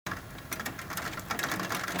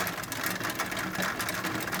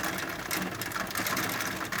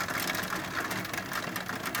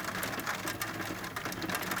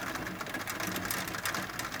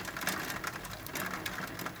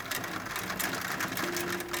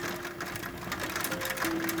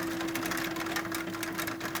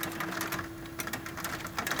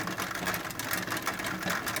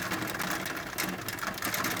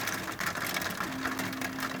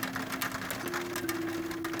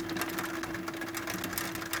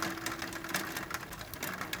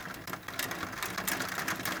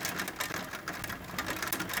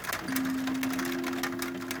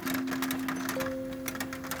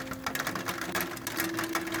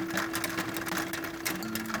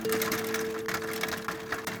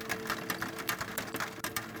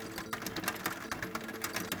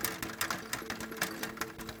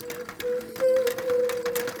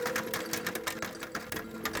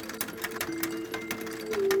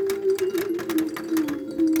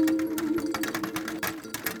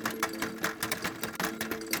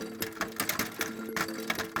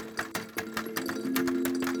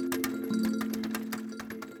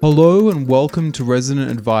Hello and welcome to Resident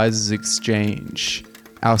Advisors Exchange,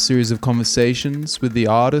 our series of conversations with the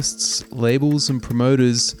artists, labels and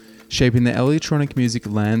promoters shaping the electronic music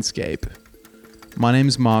landscape. My name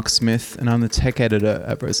is Mark Smith and I'm the tech editor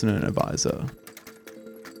at Resident Advisor.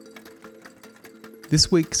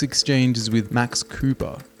 This week's exchange is with Max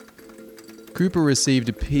Cooper. Cooper received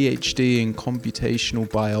a PhD in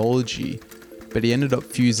computational biology, but he ended up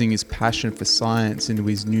fusing his passion for science into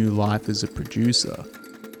his new life as a producer.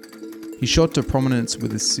 He shot to prominence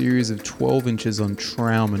with a series of 12 inches on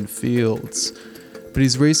Trauman Fields, but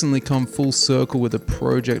he's recently come full circle with a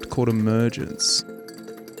project called Emergence.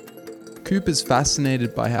 Cooper's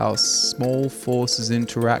fascinated by how small forces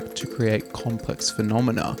interact to create complex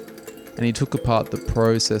phenomena, and he took apart the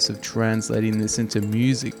process of translating this into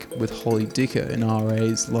music with Holly Dicker in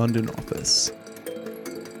RA's London office.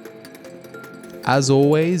 As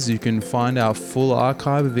always, you can find our full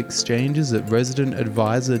archive of exchanges at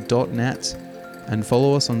residentadvisor.net and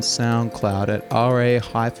follow us on SoundCloud at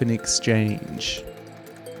ra-exchange.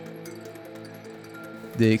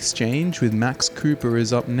 The exchange with Max Cooper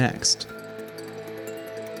is up next.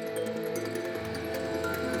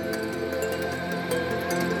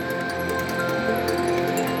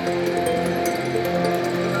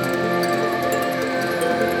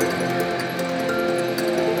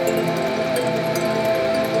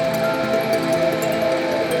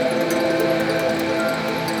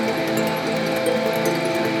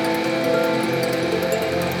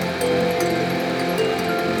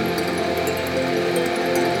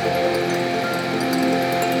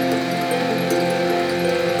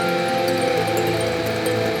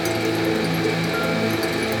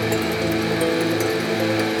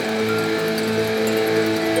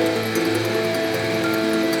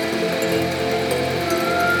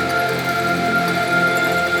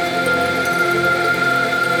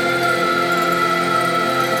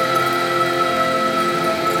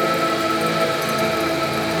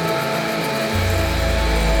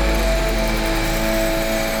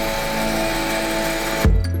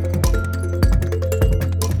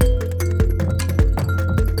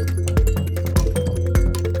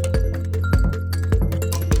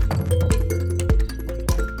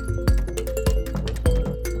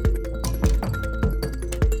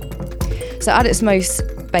 So at its most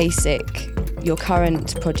basic, your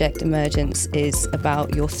current project Emergence is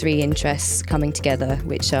about your three interests coming together,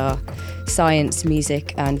 which are science,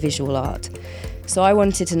 music and visual art. So I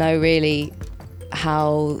wanted to know really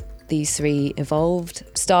how these three evolved,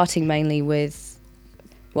 starting mainly with,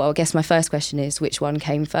 well, I guess my first question is, which one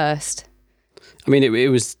came first? I mean, it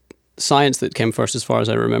was science that came first as far as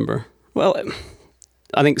I remember. Well,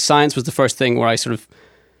 I think science was the first thing where I sort of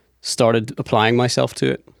started applying myself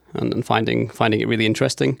to it. And finding it really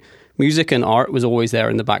interesting. Music and art was always there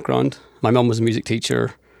in the background. My mum was a music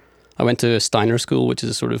teacher. I went to Steiner School, which is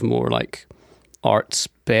a sort of more like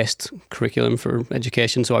arts-based curriculum for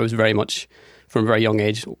education. So I was very much, from a very young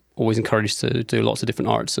age, always encouraged to do lots of different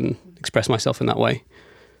arts and express myself in that way.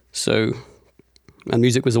 So, and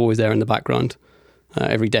music was always there in the background.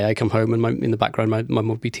 Every day I come home and in the background my mum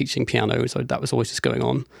would be teaching piano, so that was always just going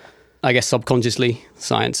on. I guess subconsciously,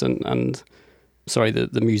 science and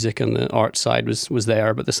the music and the art side was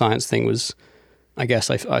there, but the science thing was, I guess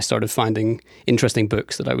I started finding interesting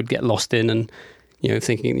books that I would get lost in and,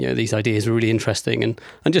 thinking, these ideas were really interesting and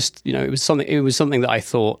just, it was something that I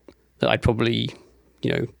thought that I'd probably,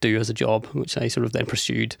 do as a job, which I sort of then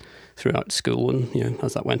pursued throughout school and,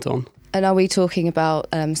 as that went on. And are we talking about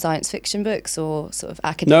science fiction books or sort of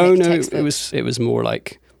academic textbooks? It was more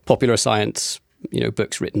like popular science,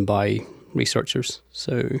 books written by researchers.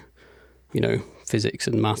 So, physics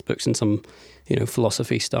and math books and some,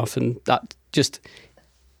 philosophy stuff. And that just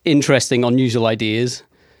interesting, unusual ideas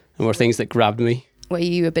and were things that grabbed me. Were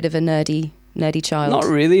you a bit of a nerdy child? Not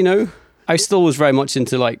really, no. I still was very much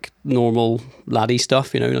into like normal laddie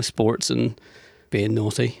stuff, sports and being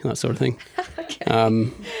naughty, that sort of thing.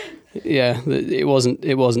 Okay. It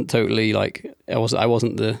wasn't totally like, I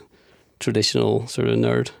wasn't the traditional sort of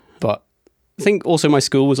nerd. But I think also my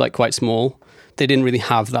school was like quite small. They didn't really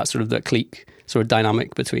have that sort of that clique sort of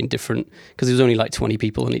dynamic between different, because there was only like 20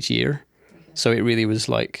 people in each year. So it really was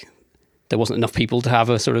like, there wasn't enough people to have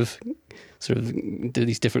a sort of do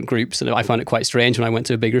these different groups. And I found it quite strange when I went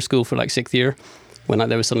to a bigger school for like 6th year, when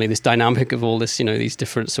there was suddenly this dynamic of all this, these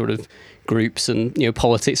different sort of groups and,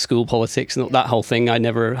 politics, school politics and that whole thing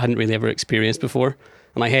hadn't really ever experienced before.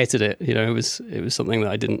 And I hated it, it was something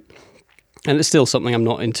that I didn't, and it's still something I'm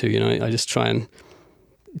not into, I just try and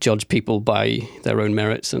judge people by their own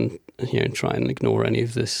merits and try and ignore any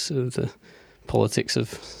of this the politics of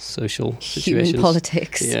social situations. Human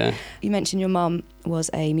politics. Yeah. You mentioned your mum was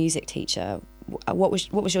a music teacher. What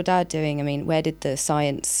was your dad doing? I mean, where did the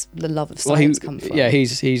love of science come from? Yeah,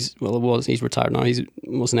 he's retired now. He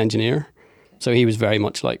was an engineer, so he was very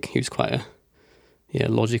much like, he was quite a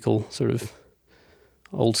logical sort of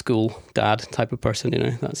old school dad type of person, you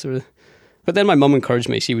know, that sort of. But then my mum encouraged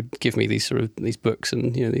me. She would give me these books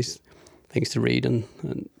and, you know, these things to read,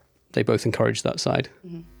 and they both encouraged that side.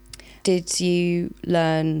 Mm-hmm. Did you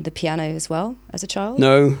learn the piano as well as a child?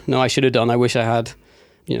 No, I should have done. I wish I had.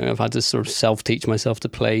 You know, I've had to sort of self-teach myself to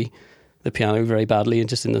play the piano very badly, and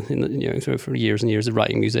just in the you know, for years and years of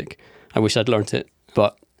writing music. I wish I'd learnt it.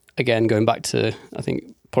 But again, going back to, I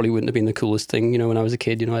think probably wouldn't have been the coolest thing, you know, when I was a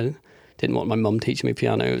kid. You know, I didn't want my mum teaching me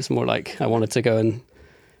piano. It was more like I wanted to go and,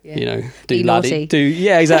 you know, do laddie,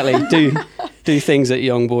 do things that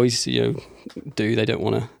young boys, you know, do. They don't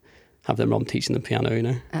want to have their mum teaching them piano, you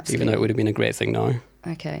know. Absolutely. Even though it would have been a great thing now.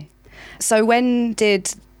 Okay. So when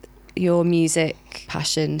did your music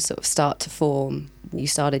passion sort of start to form? You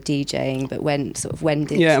started DJing, but when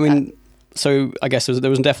did? Yeah, I mean, so I guess there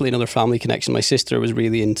was definitely another family connection. My sister was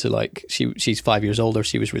really into, like, she's 5 years older.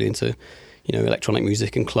 She was really into, you know, electronic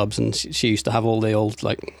music and clubs, and she used to have all the old,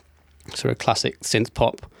 like, sort of classic synth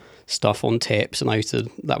pop stuff on tapes, and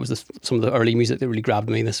that was some of the early music that really grabbed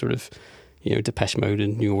me. The sort of, you know, Depeche Mode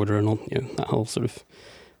and New Order and all, you know, that whole sort of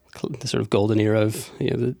the sort of golden era of, you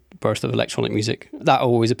know, the birth of electronic music. That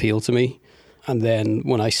always appealed to me. And then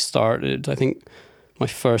when I started, I think my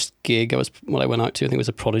first gig I went out to, I think it was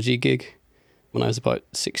a Prodigy gig when I was about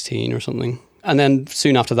 16 or something. And then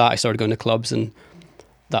soon after that, I started going to clubs, and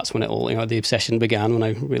that's when it all, you know, the obsession began, when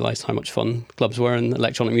I realised how much fun clubs were and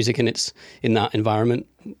electronic music in that environment.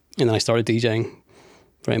 And then I started DJing,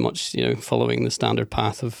 very much, you know, following the standard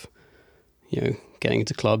path of, you know, getting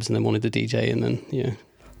into clubs and then wanted to DJ, and then, you know.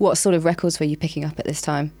 What sort of records were you picking up at this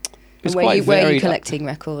time? It was were you collecting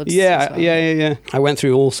records? Yeah, as well? yeah. I went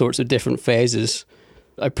through all sorts of different phases.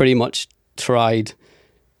 I pretty much tried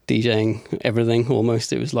DJing everything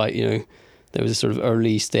almost. It was like, you know, there was a sort of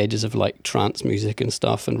early stages of like trance music and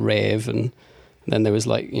stuff and rave, and then there was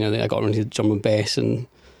like, you know, I got into drum and bass, and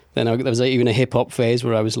then there was like even a hip hop phase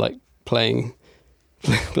where I was like playing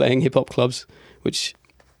hip hop clubs, which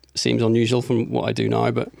seems unusual from what I do now,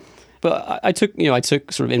 but I took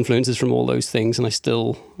sort of influences from all those things, and I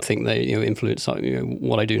still think they, you know, influence, you know,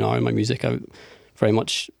 what I do now in my music. I very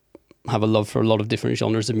much have a love for a lot of different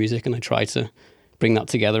genres of music, and I try to bring that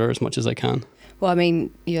together as much as I can. Well, I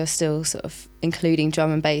mean, you're still sort of including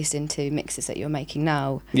drum and bass into mixes that you're making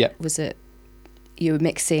now. Yeah. Was it you were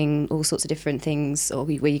mixing all sorts of different things, or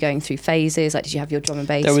were you going through phases? Like, did you have your drum and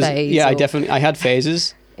bass phase? Yeah, I had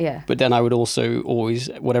phases. Yeah. But then I would also always,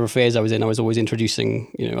 whatever phase I was in, I was always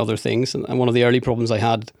introducing, you know, other things. And one of the early problems I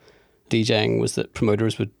had DJing was that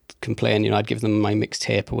promoters would complain. You know, I'd give them my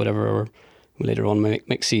mixtape or whatever, or later on my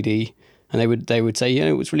mix CD, and they would say, you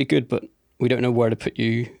know, it was really good, but we don't know where to put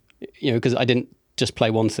you, you know, because I didn't just play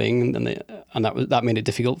one thing, and that made it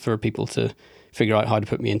difficult for people to figure out how to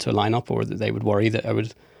put me into a lineup, or that they would worry that I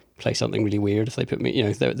would play something really weird if they put me, you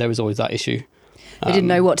know, there was always that issue. They didn't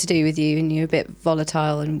know what to do with you, and you're a bit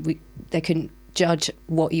volatile, and they couldn't judge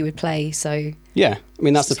what you would play. So yeah, I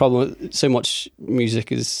mean, that's the problem. So much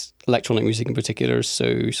music, is electronic music in particular, is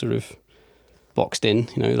so sort of boxed in.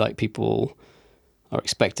 You know, like people are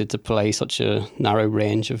expected to play such a narrow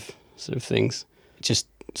range of sort of things. It just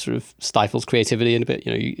sort of stifles creativity in a bit.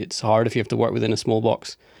 You know, it's hard if you have to work within a small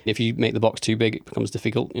box. If you make the box too big, it becomes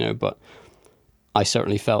difficult. You know, but I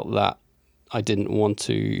certainly felt that I didn't want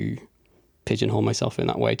to pigeonhole myself in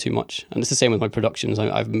that way too much. And it's the same with my productions.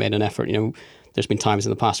 I've made an effort, you know, there's been times in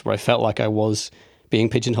the past where I felt like I was being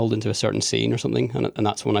pigeonholed into a certain scene or something, and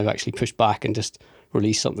that's when I've actually pushed back and just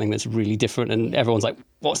released something that's really different, and everyone's like,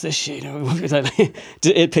 what's this shit? You know,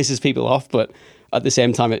 it pisses people off, but at the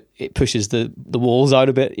same time it pushes the walls out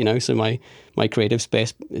a bit, you know, so my creative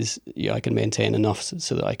space is, I can maintain enough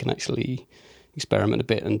so that I can actually experiment a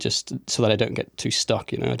bit, and just so that I don't get too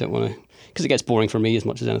stuck, you know. I don't want to, because it gets boring for me as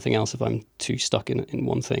much as anything else if I'm too stuck in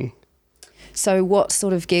one thing. So what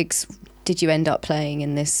sort of gigs did you end up playing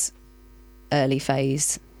in this early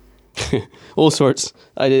phase? All sorts.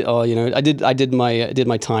 I did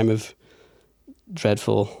my time of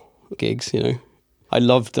dreadful gigs, you know. I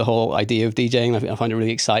loved the whole idea of DJing. I find it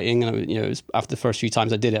really exciting, and it was, after the first few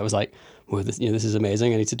times I did it, I was like, well, this is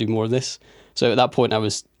amazing. I need to do more of this. So at that point I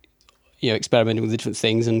was, experimenting with different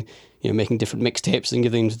things, and making different mixtapes and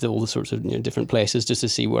giving them to all the sorts of different places, just to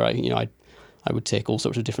see where I would take all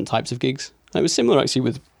sorts of different types of gigs. And it was similar actually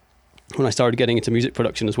with when I started getting into music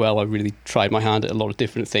production as well. I really tried my hand at a lot of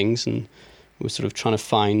different things, and was sort of trying to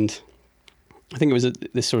find I think it was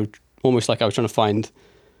this sort of almost like I was trying to find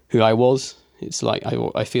who I was. It's like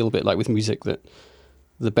I feel a bit like with music that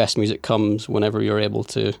the best music comes whenever you're able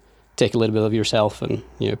to take a little bit of yourself and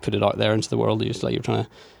put it out there into the world. It's like you're trying to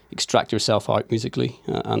extract yourself out musically,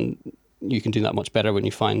 and you can do that much better when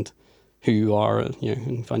you find who you are,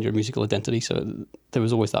 and find your musical identity. So there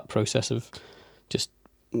was always that process of just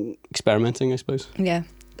experimenting, I suppose. Yeah.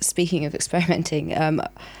 Speaking of experimenting,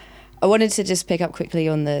 I wanted to just pick up quickly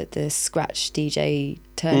on the scratch DJ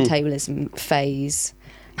turntablism phase.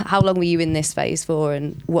 How long were you in this phase for,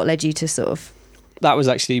 and what led you to sort of... That was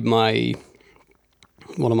actually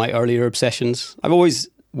one of my earlier obsessions. I've always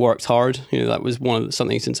worked hard. That was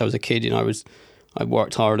something since I was a kid. I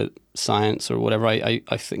worked hard at science or whatever. I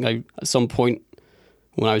think at some point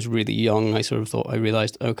when I was really young, I sort of thought, I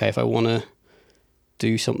realised, okay, if I want to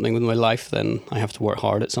do something with my life, then I have to work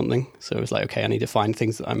hard at something. So it was like, okay, I need to find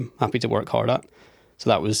things that I'm happy to work hard at. So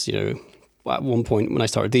that was, at one point when I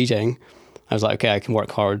started DJing, I was like, okay, I can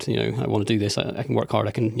work hard. I want to do this. I can work hard.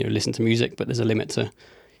 I can, listen to music, but there's a limit to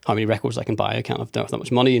how many records I can buy. I don't have that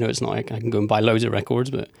much money. It's not like I can go and buy loads of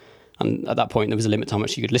records, and at that point there was a limit to how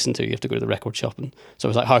much you could listen to. You have to go to the record shop, and so I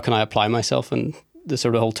was like, how can I apply myself? And the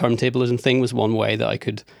sort of whole turntablism thing was one way that I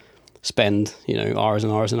could spend, hours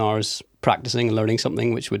and hours and hours practicing and learning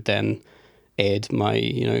something, which would then aid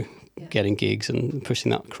my, getting gigs and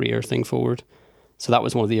pushing that career thing forward. So that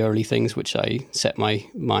was one of the early things which I set my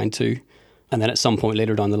mind to. And then at some point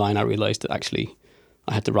later down the line, I realised that actually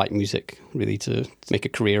I had to write music really to make a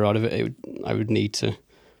career out of it. I would need to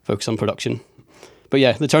focus on production. But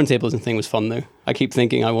yeah, the turntablism thing was fun though. I keep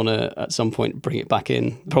thinking I want to at some point bring it back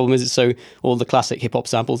in. The problem is all the classic hip hop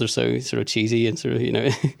samples are so sort of cheesy and sort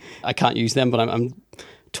of, I can't use them, but I'm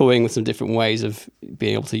toying with some different ways of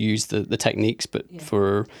being able to use the techniques, but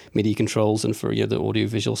for MIDI controls and for the audio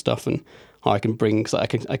visual stuff, and how I can bring, because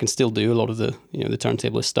I can still do a lot of the the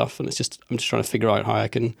turntablist stuff, and I'm just trying to figure out how I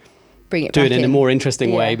can bring it do back it in a more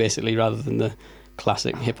interesting way, basically, rather than the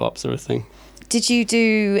classic hip hop sort of thing. Did you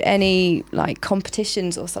do any like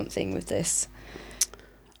competitions or something with this?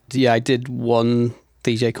 Yeah, I did one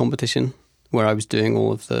DJ competition where I was doing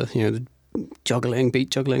all of the the juggling, beat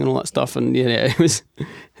juggling and all that stuff, and it was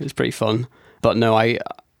pretty fun. But no, I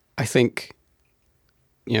think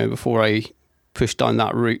before I pushed down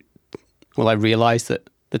that route, well, I realised that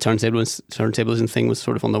the turntablism thing was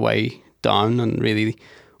sort of on the way down, and really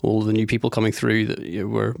all the new people coming through that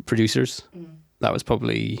were producers. That was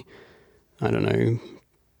probably, I don't know,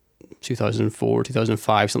 2004,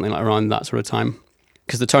 2005, something like around that sort of time.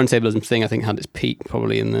 Because the turntablism thing, I think, had its peak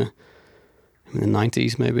probably in the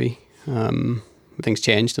 90s, maybe. Things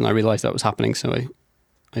changed, and I realised that was happening, so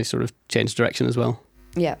I sort of changed direction as well.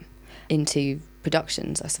 Yeah, into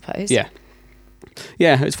productions, I suppose. Yeah,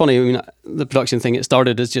 it's funny. I mean, the production thing, it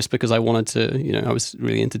started as just because I wanted to, I was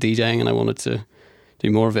really into DJing and I wanted to do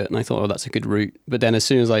more of it, and I thought, oh, that's a good route. But then as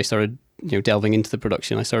soon as I started, delving into the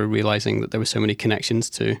production, I started realising that there were so many connections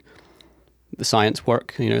to the science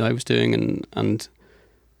work, that I was doing, and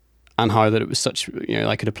how that it was such,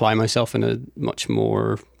 I could apply myself in a much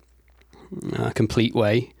more complete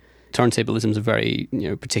way. Turntablism is a very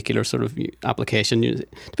particular sort of application. It's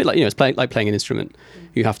a bit like it's like playing an instrument.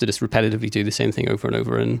 You have to just repetitively do the same thing over and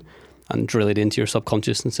over and drill it into your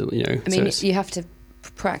subconscious, and so I mean, you have to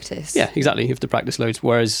practice. Yeah, exactly. You have to practice loads.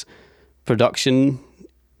 Whereas production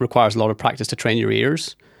requires a lot of practice to train your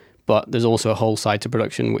ears, but there's also a whole side to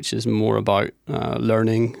production which is more about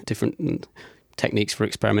learning different techniques for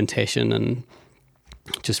experimentation, and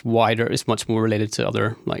just wider. It's much more related to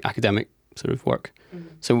other like academic sort of work.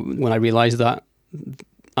 So when I realised that,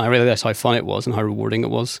 I realised how fun it was and how rewarding it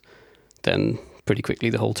was, then pretty quickly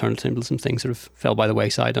the whole turntablism thing sort of fell by the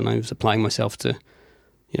wayside, and I was applying myself to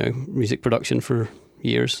music production for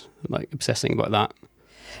years, like obsessing about that.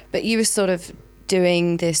 But you were sort of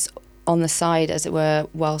doing this on the side, as it were,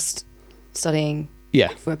 whilst studying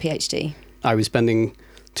for a PhD. I was spending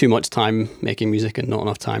too much time making music and not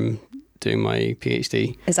enough time doing my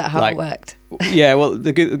PhD. Is that how it worked? Yeah, well,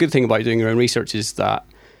 the good thing about doing your own research is that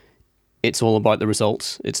it's all about the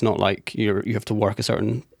results. It's not like you have to work a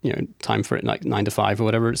certain time for it, like 9 to 5 or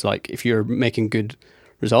whatever. It's like if you're making good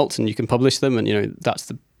results and you can publish them, and that's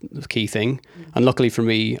the key thing. And luckily for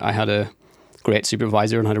me, I had a great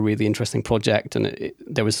supervisor and had a really interesting project, and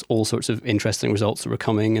there was all sorts of interesting results that were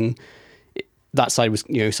coming, and that side was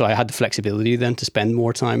so I had the flexibility then to spend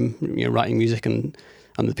more time writing music, and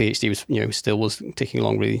the PhD was still was ticking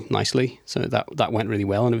along really nicely, so that went really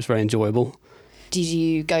well, and it was very enjoyable. Did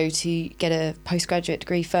you go to get a postgraduate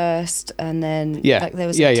degree first, and then there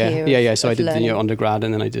was a tier of, so I did learning? Undergrad,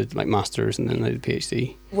 and then I did like masters, and then I did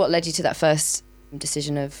PhD. What led you to that first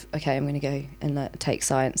decision of, okay, I'm going to go and take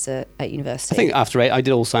science at university? I think after I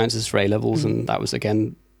did all sciences for A levels, and that was,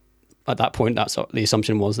 again, at that point, that's the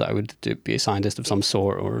assumption was that I would be a scientist of some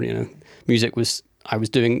sort, or music was I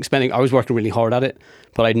was working really hard at it,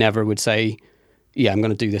 but I never would say, yeah, I'm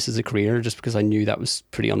going to do this as a career, just because I knew that was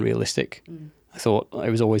pretty unrealistic. I thought I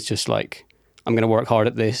was always just like, I'm going to work hard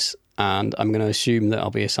at this, and I'm going to assume that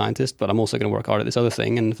I'll be a scientist, but I'm also going to work hard at this other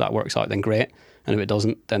thing, and if that works out, then great. And if it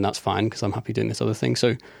doesn't, then that's fine, because I'm happy doing this other thing.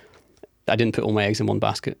 So I didn't put all my eggs in one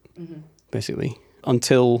basket, basically,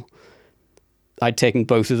 until I'd taken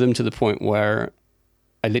both of them to the point where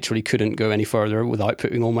I literally couldn't go any further without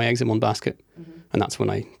putting all my eggs in one basket. And that's when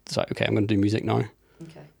I decided, okay, I'm going to do music now.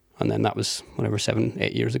 Okay. And then that was,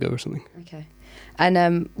 7-8 years ago or something. Okay.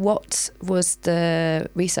 And what was the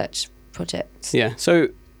research project? Yeah, so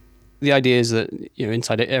the idea is that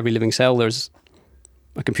inside every living cell there's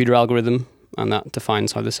a computer algorithm, and that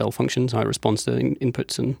defines how the cell functions, how it responds to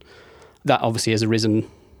inputs, and that obviously has arisen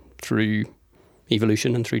through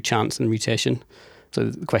evolution and through chance and mutation. So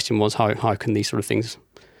the question was, how can these sort of things,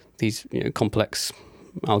 these complex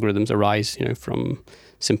algorithms arise, from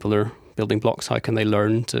simpler building blocks? How can they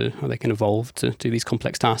learn how they can evolve to do these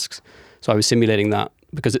complex tasks? So I was simulating that,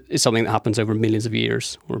 because it's something that happens over millions of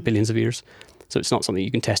years or billions of years. So it's not something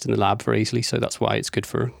you can test in the lab very easily. So that's why it's good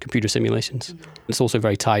for computer simulations. It's also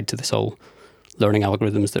very tied to this whole learning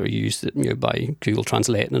algorithms that are used by Google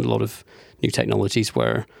Translate and a lot of new technologies,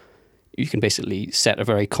 where you can basically set a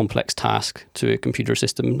very complex task to a computer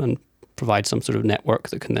system and provide some sort of network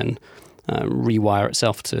that can then rewire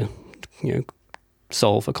itself to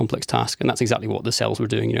solve a complex task. And that's exactly what the cells were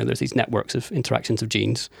doing. There's these networks of interactions of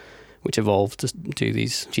genes which evolved to do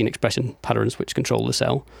these gene expression patterns which control the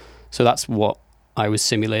cell. So that's what I was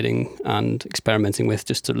simulating and experimenting with,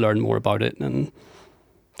 just to learn more about it and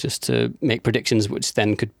just to make predictions which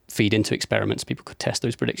then could feed into experiments. People could test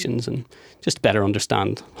those predictions and just better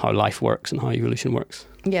understand how life works and how evolution works.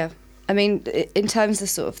 Yeah. I mean, in terms of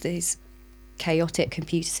sort of these chaotic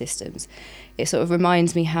computer systems, it sort of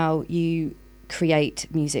reminds me how you create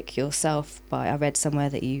music yourself. I read somewhere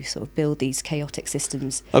that you sort of build these chaotic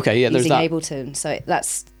systems there's using that. Ableton. So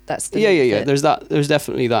that's the Yeah. There's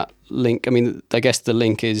definitely that link. I mean, I guess the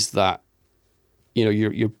link is that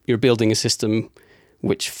you're building a system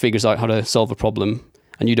which figures out how to solve a problem,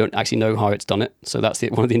 and you don't actually know how it's done it. So that's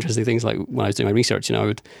one of the interesting things. Like when I was doing my research, I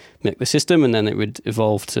would make the system, and then it would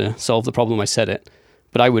evolve to solve the problem I set it,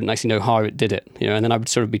 but I wouldn't actually know how it did it. And then I would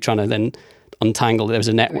sort of be trying to then untangle. There's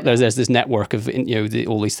this network of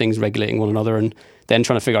all these things regulating one another, and then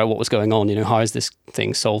trying to figure out what was going on. How has this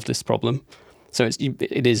thing solved this problem? So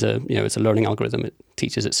it is it's a learning algorithm. It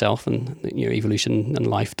teaches itself, and evolution and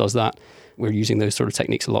life does that. We're using those sort of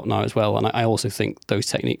techniques a lot now as well, and I also think those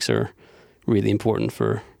techniques are really important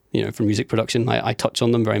for for music production. I touch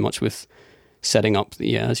on them very much with setting up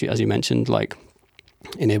as you mentioned, like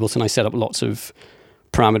in Ableton, I set up lots of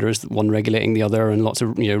parameters, one regulating the other, and lots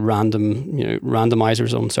of random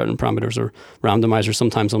randomizers on certain parameters, or randomizers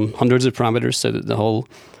sometimes on hundreds of parameters, so that the whole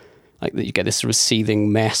that you get this sort of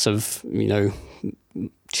seething mess of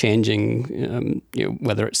changing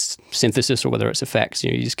whether it's synthesis or whether it's effects.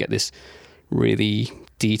 You just get this really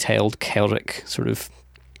detailed, chaotic sort of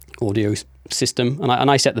audio system,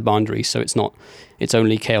 and I set the boundaries, so it's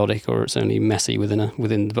only chaotic or it's only messy within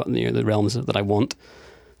the realms that I want,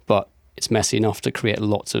 but it's messy enough to create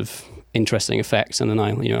lots of interesting effects, and then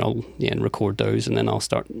I'll record those, and then I'll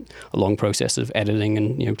start a long process of editing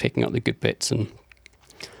and picking up the good bits, and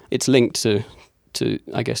it's linked to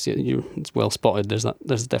I guess it's well spotted.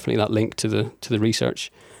 There's definitely that link to the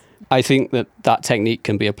research. I think that technique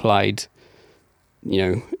can be applied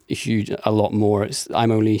a lot more.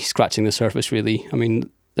 I'm only scratching the surface, really. I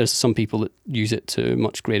mean, there's some people that use it to a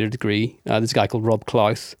much greater degree. There's a guy called Rob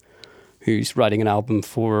Clouth who's writing an album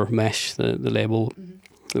for Mesh, the label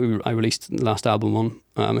that I released the last album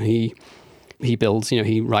on. He builds,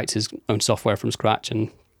 he writes his own software from scratch,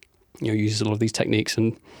 and uses a lot of these techniques,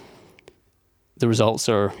 and the results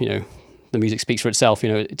are, the music speaks for itself.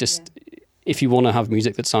 If you want to have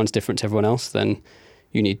music that sounds different to everyone else, then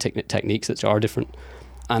you need techniques that are different.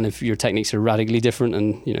 And if your techniques are radically different,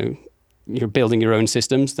 and you're building your own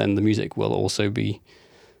systems, then the music will also be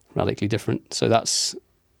radically different. So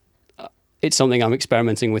it's something I'm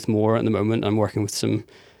experimenting with more at the moment. I'm working with some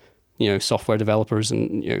software developers,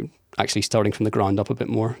 and actually starting from the ground up a bit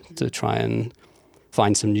more to try and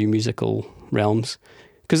find some new musical realms.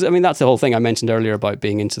 Because that's the whole thing I mentioned earlier about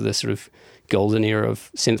being into this sort of golden era of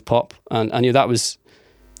synth pop, and that was.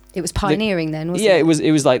 It was pioneering then, wasn't it? Yeah,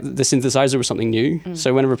 it was like the synthesizer was something new.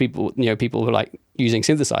 So whenever people were like, using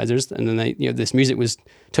synthesizers, and then this music was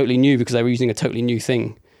totally new because they were using a totally new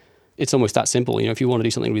thing. It's almost that simple. If you want to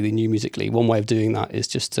do something really new musically, one way of doing that is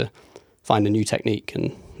just to find a new technique,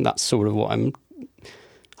 and that's sort of what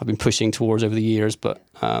I've been pushing towards over the years. But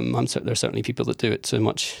there's certainly people that do it to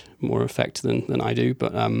much more effect than I do.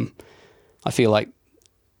 But I feel like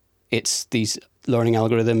it's these learning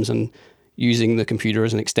algorithms and using the computer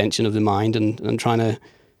as an extension of the mind, and trying to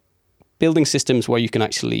building systems where you can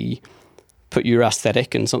actually put your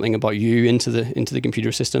aesthetic and something about you into the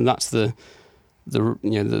computer system. That's the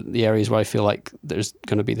areas where I feel like there's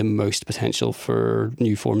going to be the most potential for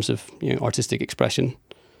new forms of artistic expression.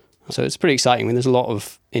 So it's pretty exciting. I mean, there's a lot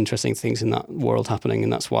of interesting things in that world happening,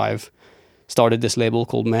 and that's why I've started this label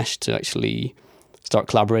called Mesh, to actually start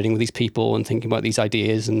collaborating with these people and thinking about these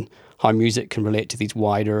ideas and how music can relate to these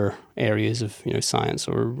wider areas of science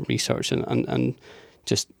or research, and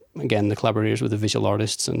just again the collaborators with the visual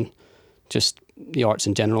artists and just the arts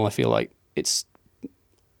in general. I feel like it's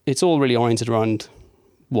all really oriented around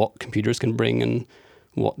what computers can bring and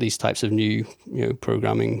what these types of new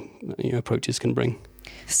programming approaches can bring.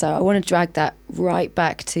 So I want to drag that right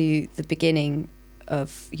back to the beginning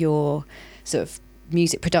of your sort of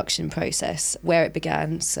music production process, where it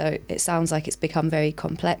began. So it sounds like it's become very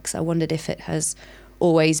complex. I wondered if it has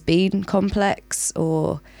always been complex,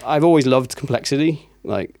 or... I've always loved complexity.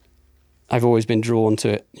 Like, I've always been drawn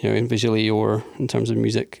to it, in visually or in terms of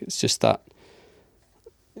music. It's just that,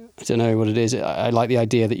 I don't know what it is. I like the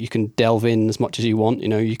idea that you can delve in as much as you want,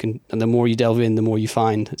 you can, and the more you delve in, the more you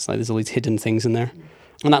find. It's like there's all these hidden things in there.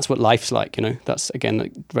 And that's what life's like, That's,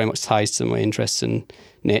 again, very much ties to my interests in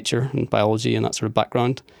nature and biology and that sort of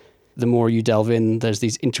background. The more you delve in, there's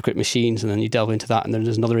these intricate machines, and then you delve into that, and then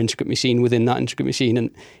there's another intricate machine within that intricate machine,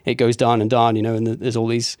 and it goes down and down, and there's all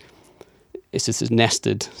these, it's just these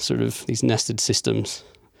nested systems.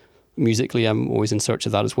 Musically, I'm always in search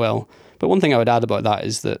of that as well. But one thing I would add about that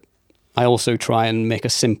is that I also try and make a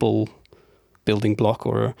simple building block,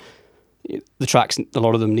 or the tracks, a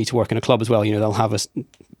lot of them need to work in a club as well. They'll have a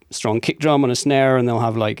strong kick drum and a snare, and they'll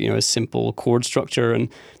have a simple chord structure, and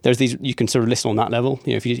there's these, you can sort of listen on that level.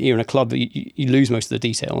 If you're in a club, you lose most of the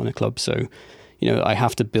detail in a club. So, I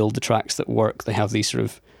have to build the tracks that work. They have these sort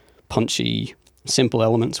of punchy, simple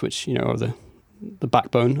elements, which, are the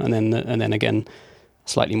backbone, and then again, a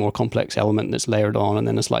slightly more complex element that's layered on, and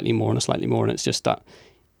then a slightly more, and it's just that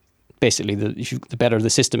basically the better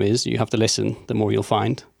the system is, you have to listen, the more you'll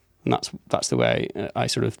find. And that's the way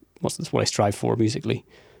that's what I strive for musically.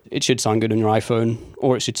 It should sound good on your iPhone,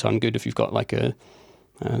 or it should sound good if you've got like a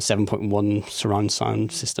 7.1 surround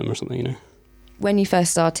sound system or something, When you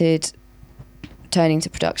first started turning to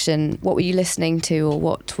production, what were you listening to, or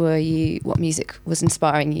what music was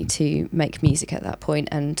inspiring you to make music at that point,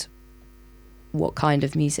 and what kind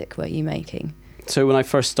of music were you making? So when I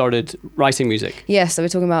first started writing music... Yeah, so we're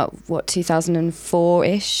talking about,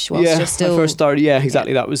 2004-ish? Yeah, I first started,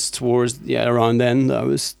 exactly. Yeah. That was towards, around then. That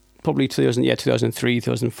was probably 2003,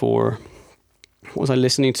 2004. What was I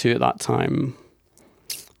listening to at that time?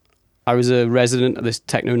 I was a resident of this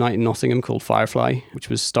techno night in Nottingham called Firefly, which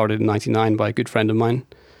was started in 1999 by a good friend of mine.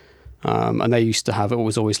 And they used to have, it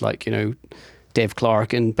was always like, Dave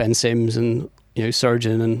Clark and Ben Sims and,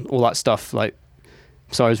 Surgeon and all that stuff, like.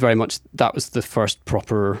 So I was very much, that was the first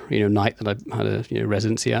proper, night that I had a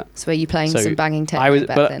residency at. So were you playing some banging techno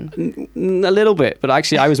back then? A little bit, but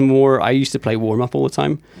actually I used to play warm-up all the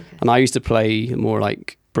time. Okay. And I used to play more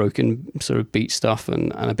like broken sort of beat stuff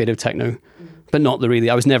and a bit of techno, but not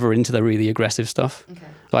I was never into the really aggressive stuff. Okay.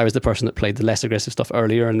 So I was the person that played the less aggressive stuff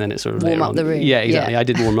earlier, and then it sort of warm up the room. Yeah, exactly. Yeah. I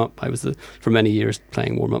did warm up. I was for many years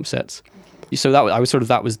playing warm-up sets. So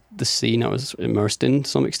that was the scene I was immersed in to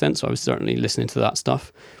some extent. So I was certainly listening to that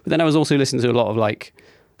stuff. But then I was also listening to a lot of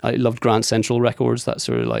I loved Grand Central Records, that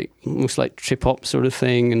sort of almost like trip hop sort of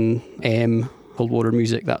thing, and Cold Water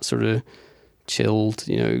music, that sort of chilled,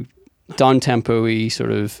 down tempo-y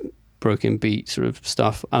sort of broken beat sort of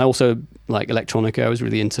stuff. And also like electronica. I was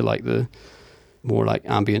really into the more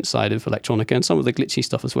ambient side of electronica, and some of the glitchy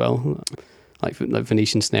stuff as well. Like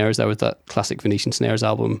Venetian Snares. There was that classic Venetian Snares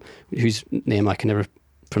album, whose name I can never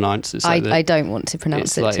pronounce. It's I don't want to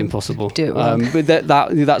pronounce it. It's impossible. Do it wrong. But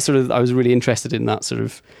that sort of, I was really interested in that sort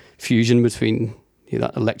of fusion between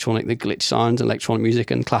that electronic, the glitch sounds, and electronic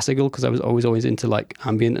music and classical, because I was always into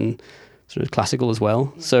ambient and sort of classical as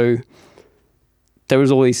well. Yeah. So there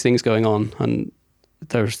was all these things going on, and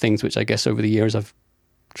there's things which I guess over the years I've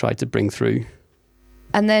tried to bring through.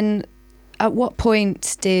 And then, at what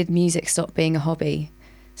point did music stop being a hobby?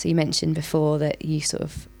 So you mentioned before that you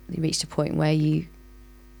reached a point where you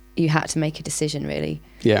had to make a decision, really.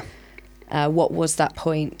 Yeah. What was that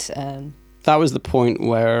point? that was the point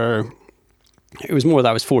where it was more that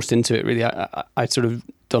I was forced into it, really. I'd sort of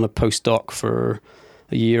done a postdoc for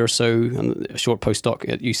a year or so, and a short postdoc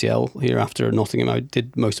at UCL here after Nottingham. I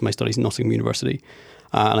did most of my studies in Nottingham University,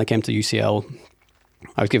 and I came to UCL.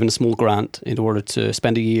 I was given a small grant in order to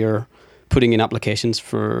spend a year putting in applications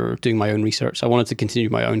for doing my own research. I wanted to continue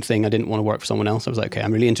my own thing. I didn't want to work for someone else. I was like, okay,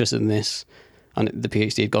 I'm really interested in this. And the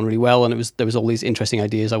PhD had gone really well, and there was all these interesting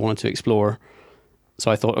ideas I wanted to explore. So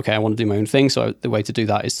I thought, okay, I want to do my own thing. So the way to do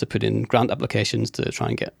that is to put in grant applications to try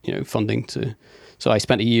and get, funding to. So I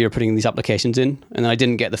spent a year putting these applications in, and then I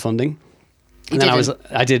didn't get the funding. And then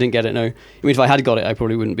I didn't get it. No, I mean, if I had got it, I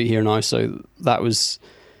probably wouldn't be here now. So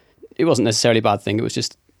it wasn't necessarily a bad thing. It was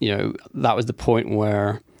just, that was the point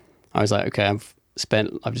where I was like, okay, I've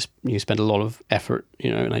just spent a lot of effort,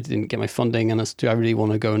 and I didn't get my funding. And do I really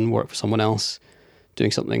want to go and work for someone else,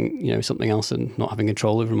 doing something, something else, and not having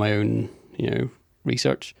control over my own,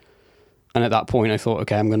 research? And at that point, I thought,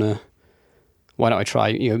 okay, why don't I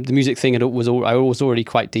try? The music thing, I was already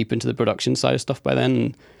quite deep into the production side of stuff by then,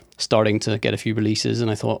 and starting to get a few releases. And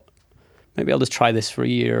I thought, maybe I'll just try this for a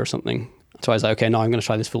year or something. So I was like, okay, now I'm going to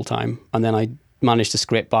try this full time. And then I managed to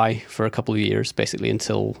scrape by for a couple of years, basically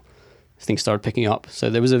until things started picking up. So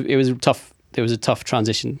there was a tough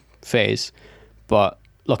transition phase, but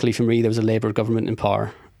luckily for me, there was a Labour government in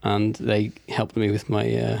power, and they helped me with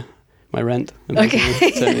my my rent.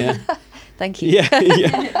 Okay. So, yeah. Thank you.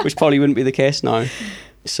 Yeah, which probably wouldn't be the case now.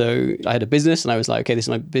 So I had a business, and I was like, okay, this is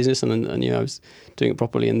my business, and I was doing it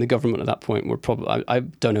properly. And the government at that point were probably, I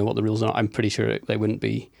don't know what the rules are. I'm pretty sure they wouldn't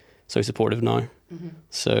be so supportive now. Mm-hmm.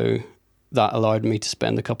 So that allowed me to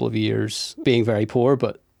spend a couple of years being very poor,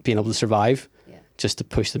 but being able to survive, just to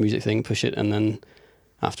push the music thing, push it. And then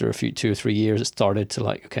after 2 or 3 years, it started to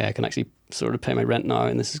like, okay, I can actually sort of pay my rent now,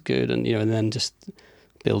 and this is good. And, and then just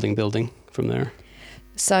building from there.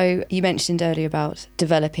 So you mentioned earlier about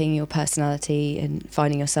developing your personality and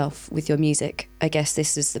finding yourself with your music. I guess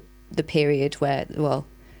this is the period where, an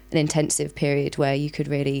intensive period where you could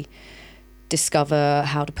really discover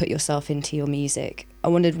how to put yourself into your music. I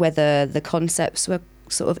wondered whether the concepts were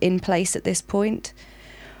sort of in place at this point,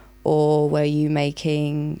 or were you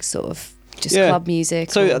making sort of just club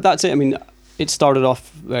music? So that's it. I mean, it started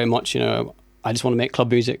off very much, I just want to make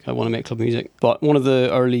club music. But one of the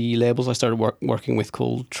early labels I started working with,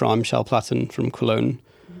 called Traum Schallplatten from Cologne,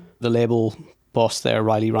 the label boss there,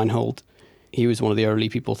 Riley Reinhold, he was one of the early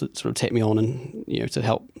people to sort of take me on and, to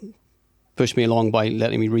help push me along by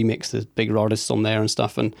letting me remix the bigger artists on there and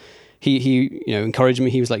stuff. And he encouraged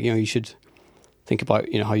me. He was like, you should think about,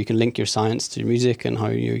 how you can link your science to your music and how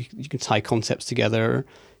you can tie concepts together.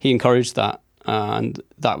 He encouraged that. And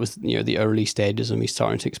that was, the early stages of me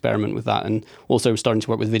starting to experiment with that, and also starting to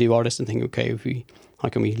work with video artists and thinking, okay, how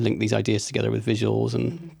can we link these ideas together with visuals?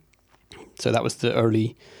 And so that was the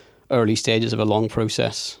early stages of a long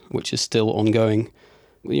process, which is still ongoing.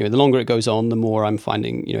 The longer it goes on, the more I'm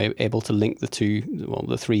finding, able to link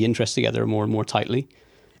the three interests together more and more tightly.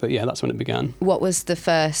 But yeah, that's when it began. What was the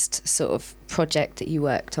first sort of project that you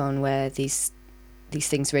worked on where these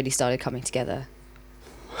things really started coming together?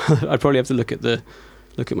 I'd probably have to look at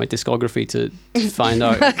my discography to find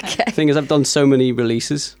out. Okay. The thing is, I've done so many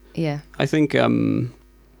releases. Yeah. I think the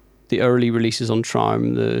early releases on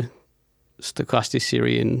Traum, the Stochastic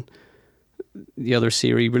series and the other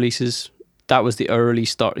series releases, that was the early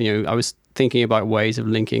start. I was thinking about ways of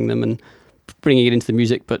linking them and bringing it into the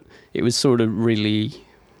music, but it was sort of really,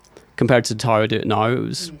 compared to how I do it now, it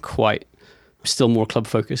was still more club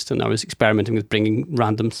focused, and I was experimenting with bringing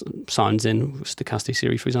random sounds in with Stochastic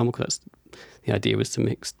series, for example, because the idea was to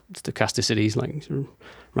mix stochasticities, like sort of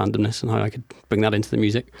randomness, and how I could bring that into the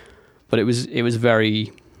music. But it was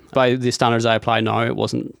very, by the standards I apply now, it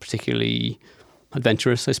wasn't particularly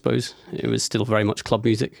adventurous, I suppose. It was still very much club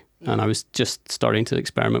music, and I was just starting to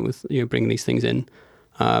experiment with bringing these things in.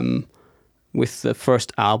 With the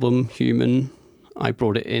first album, Human, I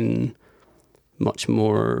brought it in much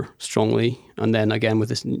more strongly, and then again with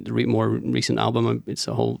this more recent album, it's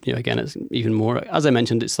a whole, again, it's even more, as I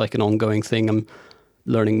mentioned, it's like an ongoing thing. I'm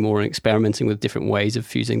learning more and experimenting with different ways of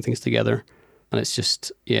fusing things together, and it's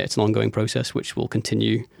just, it's an ongoing process which will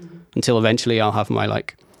continue until eventually I'll have my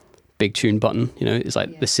like big tune button. It's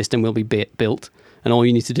like the system will be built, and all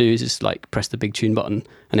you need to do is just like press the big tune button,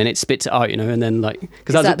 and then it spits it out, and then like,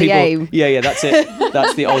 because that's what people, aim? Yeah, that's it.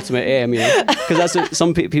 That's the ultimate aim, because that's what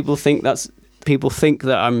some people think. People think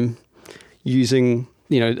that I'm using,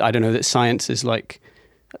 I don't know, that science is like,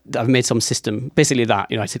 I've made some system, basically that,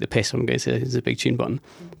 I take the piss when I'm going to say it's a big tune button.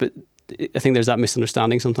 But I think there's that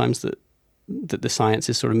misunderstanding sometimes that the science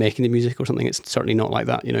is sort of making the music or something. It's certainly not like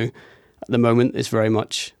that, At the moment, it's very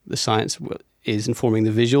much the science is informing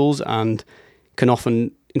the visuals and can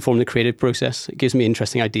often inform the creative process. It gives me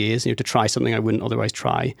interesting ideas, to try something I wouldn't otherwise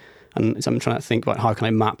try. And so I'm trying to think about how can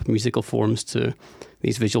I map musical forms to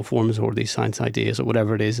these visual forms or these science ideas or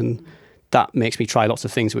whatever it is. And that makes me try lots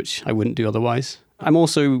of things which I wouldn't do otherwise. I'm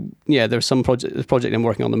also, there's the project I'm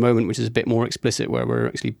working on at the moment, which is a bit more explicit, where we're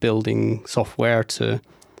actually building software to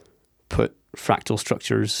put fractal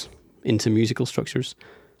structures into musical structures.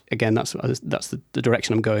 Again, that's the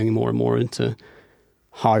direction I'm going more and more into.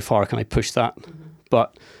 How far can I push that? Mm-hmm.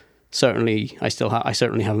 But certainly, I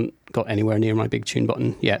certainly haven't got anywhere near my big tune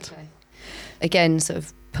button yet. Okay. Again, sort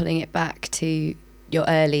of pulling it back to your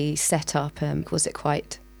early setup, was it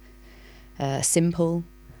quite simple?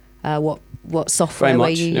 What software were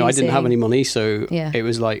you using? I didn't have any money, so it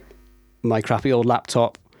was like my crappy old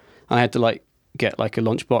laptop. I had to get a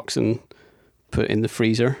lunchbox and put it in the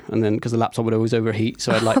freezer, and then because the laptop would always overheat,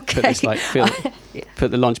 so I'd put this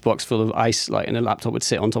put the lunchbox full of ice, and the laptop would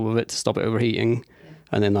sit on top of it to stop it overheating,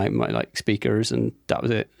 and then my speakers, and that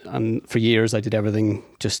was it. And for years I did everything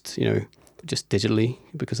just digitally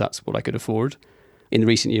because that's what I could afford. In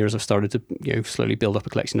recent years, I've started to slowly build up a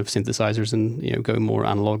collection of synthesizers and go more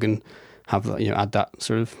analog and have add that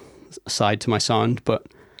sort of side to my sound. But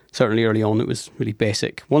certainly early on, it was really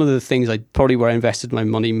basic. One of the things where I invested my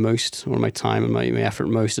money most, or my time and my effort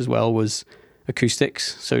most as well, was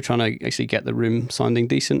acoustics. So trying to actually get the room sounding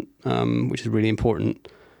decent, which is really important.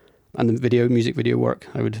 And the music video work,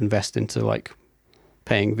 I would invest into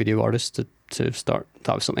paying video artists to start.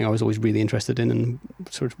 That was something I was always really interested in and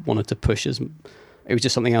sort of wanted to push. It was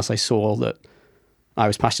just something else I saw that I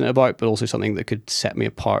was passionate about, but also something that could set me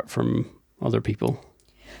apart from other people.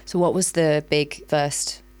 So what was the big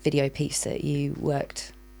first video piece that you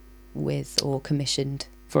worked with or commissioned?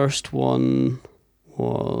 First one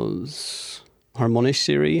was Harmonisch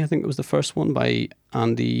Serie, I think it was the first one, by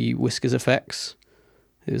Andy Whiskers Effects.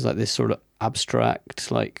 It was this sort of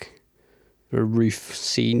abstract, a roof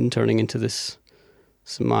scene turning into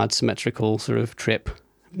some mad symmetrical sort of trip.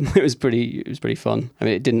 It was pretty fun. I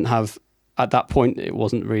mean, it didn't have, at that point, it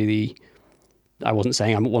wasn't really, I wasn't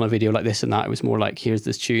saying I want a video like this and that. It was more here's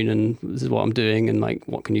this tune and this is what I'm doing and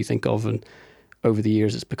what can you think of? And over the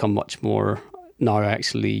years, it's become much more. Now,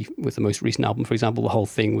 actually, with the most recent album, for example, the whole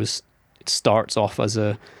thing it starts off as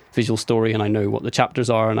a visual story and I know what the chapters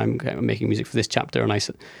are and I'm making music for this chapter and I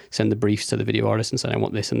send the briefs to the video artist and say I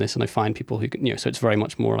want this and this and I find people who can, so it's very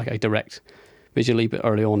much more I direct visually, but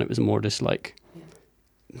early on it was more just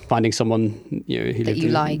finding someone who that you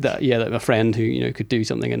like, a friend who could do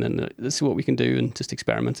something, and then this is what we can do, and just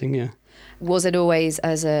experimenting. Yeah. Was it always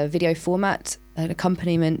as a video format, an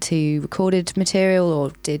accompaniment to recorded material,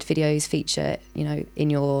 or did videos feature in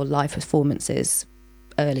your live performances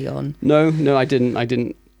early on? No, I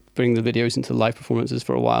didn't bring the videos into live performances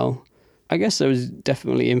for a while. I guess I was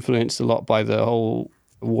definitely influenced a lot by the whole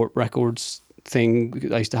Warp Records thing.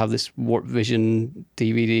 I used to have this Warp Vision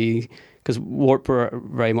DVD. Because Warp were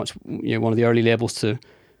very much, one of the early labels to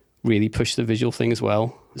really push the visual thing as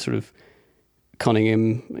well. Sort of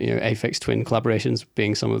Cunningham, Aphex Twin collaborations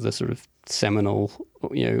being some of the sort of seminal,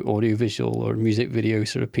 audio-visual or music video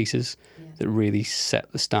sort of pieces that really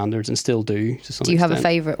set the standards and still do to some extent. Do you have a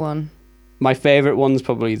favourite one? My favourite one's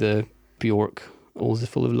probably the Bjork, All Is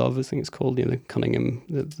Full of Love, I think it's called. The Cunningham,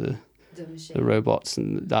 the robots,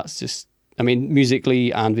 and that's just. I mean,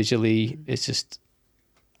 musically and visually, it's just.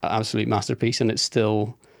 Absolute masterpiece, and it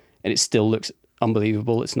still looks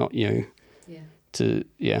unbelievable. It's not to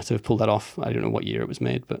have pulled that off. I don't know what year it was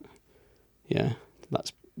made, but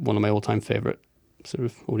that's one of my all-time favorite sort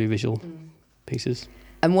of audiovisual pieces.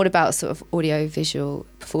 And what about sort of audiovisual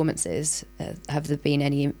performances? Have there been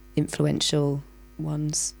any influential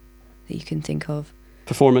ones that you can think of?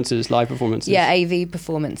 Live performances. Yeah, AV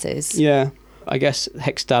performances. Yeah. I guess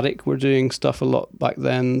Hexstatic were doing stuff a lot back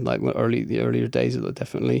then, the earlier days of it,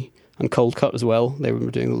 definitely, and Cold Cut as well. They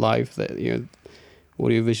were doing live,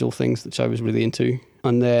 audio visual things, which I was really into.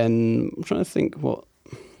 And then I'm trying to think what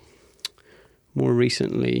more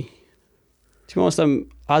recently. To be honest,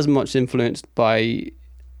 I'm as much influenced by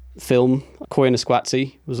film.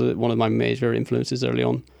 Koyaanisqatsi was one of my major influences early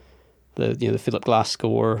on. The Philip Glass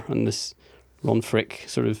score and this Ron Frick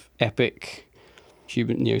sort of epic.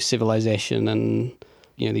 Human, civilization and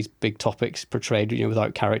these big topics portrayed,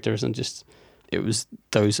 without characters, and just it was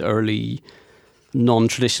those early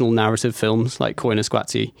non-traditional narrative films like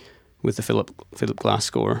Koyaanisqatsi with the Philip Glass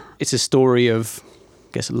score. It's a story of,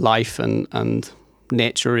 I guess, life and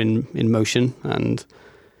nature in motion and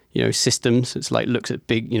systems. It's looks at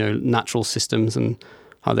big natural systems and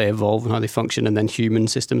how they evolve and how they function, and then human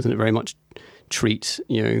systems, and it very much treat,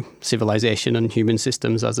 civilization and human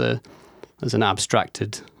systems as an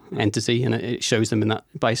abstracted entity, and it shows them in that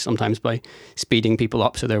sometimes by speeding people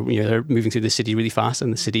up, so they're moving through the city really fast,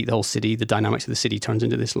 and the whole city, the dynamics of the city turns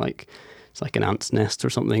into this it's like an ant's nest or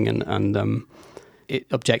something, and it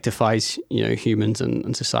objectifies humans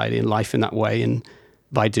and society and life in that way, and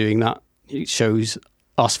by doing that it shows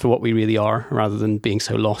us for what we really are, rather than being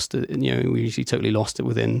so lost. We're usually totally lost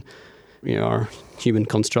within our human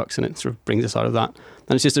constructs, and it sort of brings us out of that.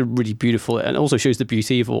 And it's just a really beautiful, and it also shows the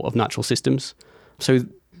beauty of natural systems. So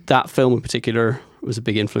that film in particular was a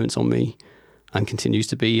big influence on me and continues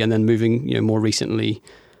to be. And then moving, more recently,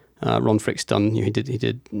 Ron Frick's done, he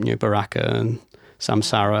did Baraka and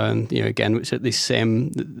Samsara, and, again, which are the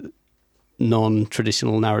same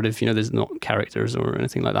non-traditional narrative. There's not characters or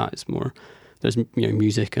anything like that. It's more, there's,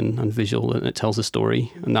 music and visual, and it tells a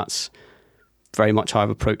story. And that's very much how I've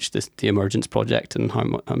approached the Emergence project and how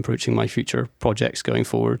I'm approaching my future projects going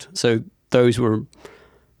forward. So those were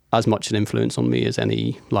as much an influence on me as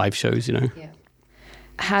any live shows, Yeah.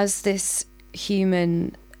 Has this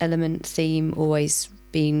human element theme always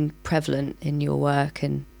been prevalent in your work,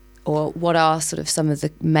 or what are sort of some of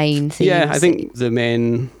the main themes? Yeah, I think the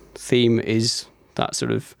main theme is that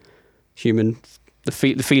sort of human, the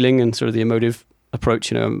feeling and sort of the emotive approach.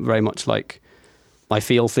 Very much like I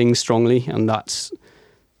feel things strongly, and that's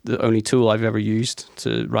the only tool I've ever used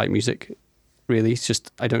to write music. Really, it's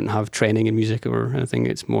just I don't have training in music or anything.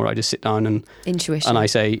 It's more I just sit down and intuition, and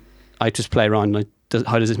I just play around.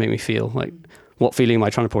 How does this make me feel? Like, what feeling am I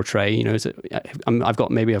trying to portray? Is it? I've got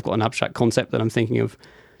an abstract concept that I'm thinking of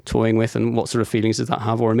toying with, and what sort of feelings does that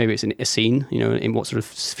have? Or maybe it's in a scene. In what sort of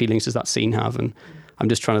feelings does that scene have? And I'm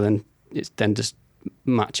just trying to then just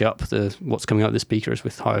match up what's coming out of the speakers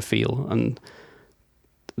with how I feel. And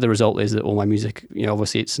the result is that all my music,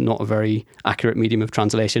 obviously it's not a very accurate medium of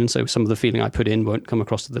translation, so some of the feeling I put in won't come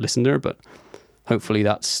across to the listener, but hopefully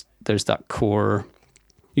there's that core,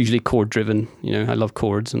 usually chord driven. I love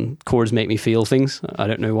chords, and chords make me feel things. I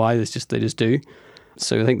don't know why, they just do.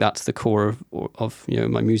 So I think that's the core of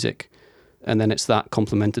my music, and then it's that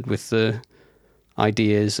complemented with the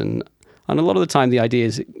ideas, and a lot of the time the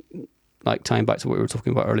ideas, like tying back to what we were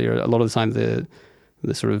talking about earlier, a lot of the time the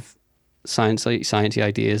sort of sciencey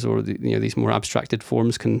ideas, or these more abstracted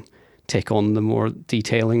forms, can take on the more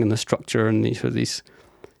detailing and the structure and these.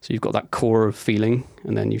 So you've got that core feeling,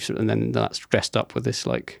 and then that's dressed up with this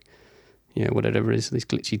whatever it is, this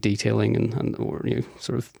glitchy detailing and or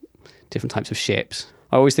sort of different types of shapes.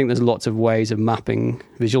 I always think there's lots of ways of mapping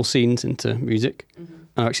visual scenes into music. Mm-hmm.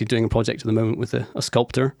 I'm actually doing a project at the moment with a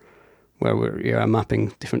sculptor, where we're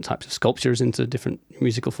mapping different types of sculptures into different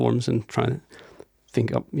musical forms and trying to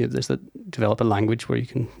think up, develop a language where you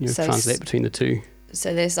can translate between the two.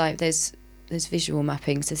 So there's visual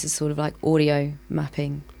mapping. So this is sort of like audio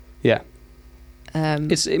mapping. Yeah.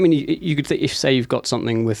 You could think, if say you've got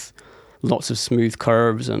something with lots of smooth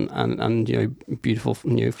curves and beautiful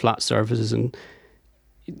flat surfaces, and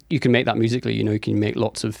you can make that musically. You can make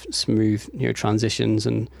lots of smooth transitions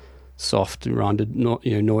and soft rounded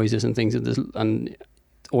noises and things,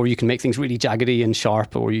 or you can make things really jaggedy and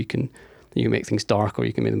sharp, or you can make things dark, or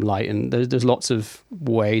you can make them light, and there's lots of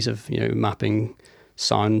ways of mapping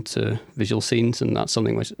sound to visual scenes, and that's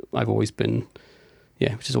something which I've always been,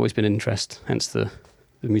 which has always been an interest. Hence the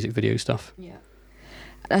music video stuff. Yeah,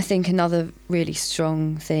 I think another really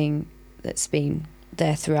strong thing that's been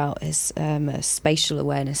there throughout is a spatial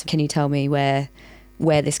awareness. Can you tell me where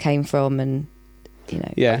this came from, and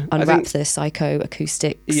unwrap the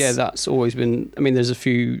psychoacoustics? Yeah, that's always been. There's a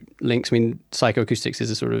few links. Psychoacoustics is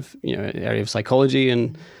a sort of area of psychology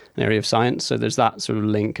and an area of science. So there's that sort of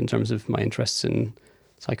link in terms of my interests in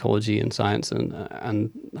psychology and science,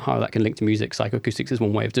 and how that can link to music. Psychoacoustics is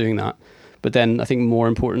one way of doing that. But then I think more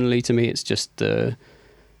importantly to me, it's just I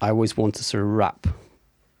always want to sort of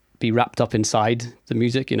be wrapped up inside the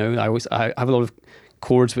music. I have a lot of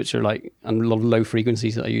chords which are and a lot of low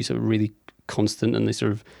frequencies that I use are really constant, and they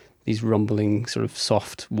sort of these rumbling, sort of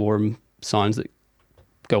soft, warm sounds that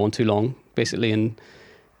go on too long, basically. And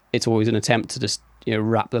it's always an attempt to just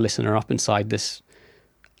wrap the listener up inside this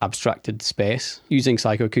abstracted space using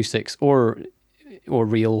psychoacoustics or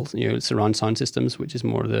real surround sound systems, which is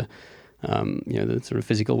more the sort of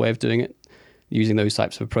physical way of doing it. Using those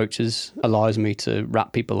types of approaches allows me to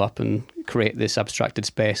wrap people up and create this abstracted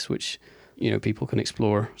space which people can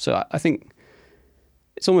explore. So I think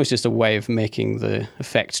it's almost just a way of making the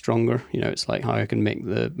effect stronger. It's like how I can make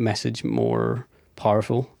the message more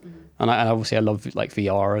powerful. Mm-hmm. And I obviously I love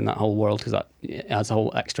VR and that whole world, because that adds a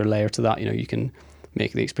whole extra layer to that. You can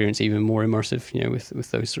make the experience even more immersive,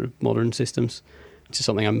 with those sort of modern systems. which is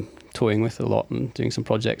something I'm toying with a lot and doing some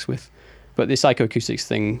projects with. But the psychoacoustics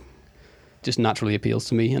thing just naturally appeals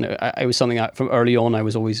to me. And it was something that from early on, I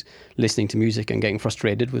was always listening to music and getting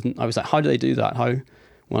frustrated with. I was like, how do they do that? How,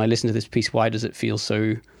 when I listen to this piece, why does it feel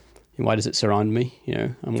so, why does it surround me?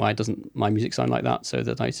 And why doesn't my music sound like that? So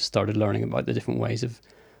that I just started learning about the different ways of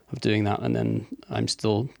doing that. And then I'm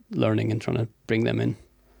still learning and trying to bring them in.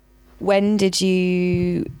 When did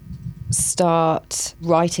you start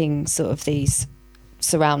writing sort of these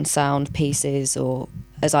surround sound pieces, or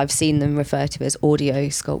as I've seen them referred to as audio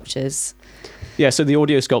sculptures? Yeah, so the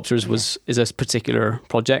audio sculptures is a particular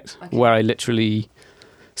project where I literally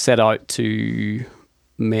set out to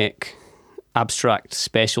make abstract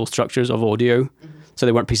spatial structures of audio. So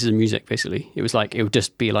they weren't pieces of music, basically. It was like, it would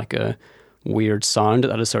just be like a weird sound that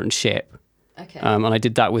had a certain shape. And I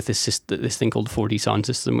did that with this thing called 4D sound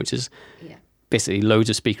system, which is basically loads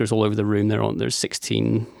of speakers all over the room. There's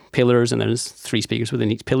 16 pillars, and there's 3 speakers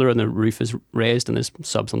within each pillar, and the roof is raised, and there's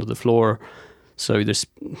subs under the floor. So there's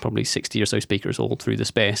probably 60 or so speakers all through the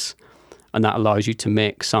space, and that allows you to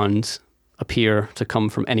make sounds appear to come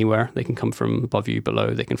from anywhere. They can come from above you,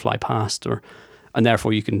 below, they can fly past, and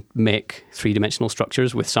therefore you can make 3-dimensional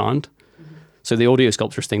structures with sound. So the audio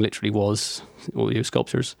sculptures thing literally was audio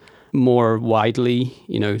sculptures. More widely,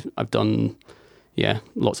 I've done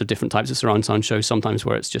lots of different types of surround sound shows, sometimes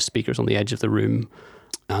where it's just speakers on the edge of the room.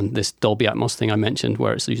 And this Dolby Atmos thing I mentioned,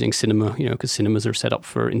 where it's using cinema, because cinemas are set up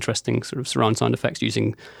for interesting sort of surround sound effects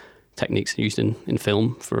using techniques used in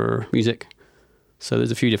film for music. So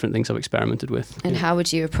there's a few different things I've experimented with. And how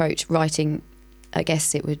would you approach writing? I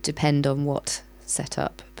guess it would depend on what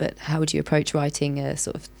setup, but how would you approach writing a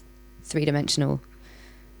sort of 3-dimensional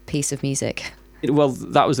piece of music? Well,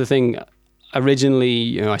 that was the thing.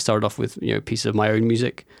 Originally, I started off with pieces of my own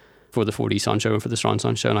music for the 4D sound show and for the surround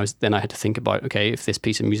sound show, and I had to think about, okay, if this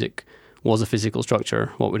piece of music was a physical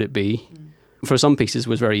structure, what would it be? For some pieces, it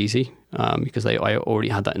was very easy because I already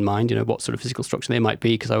had that in mind, what sort of physical structure they might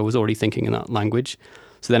be, because I was already thinking in that language.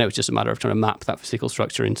 So then it was just a matter of trying to map that physical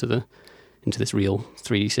structure into this real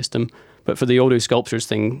 3D system. But for the audio sculptures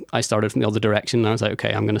thing, I started from the other direction. And I was like,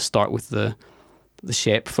 okay, I'm going to start with the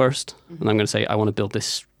shape first, and I'm going to say, I want to build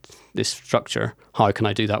this structure. How can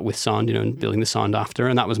I do that with sound, and building the sound after?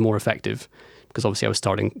 And that was more effective because obviously I was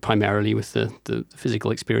starting primarily with the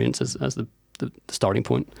physical experience as the starting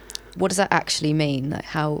point. What does that actually mean? Like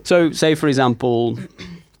how? So say, for example,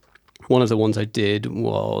 one of the ones I did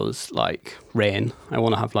was like rain. I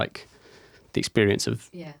want to have like the experience of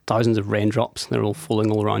thousands of raindrops. They're all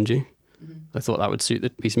falling all around you. I thought that would suit the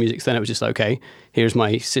piece of music. So then it was just like, okay, here's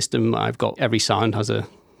my system. I've got every sound has a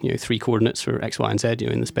 3 coordinates for X, Y, and Z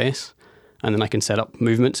in the space, and then I can set up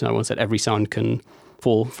movements. And I want to set every sound can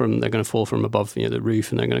fall from. They're going to fall from above the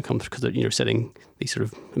roof, and they're going to come because you're setting these sort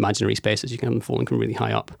of imaginary spaces. You can have them falling from really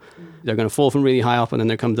high up. They're going to fall from really high up, and then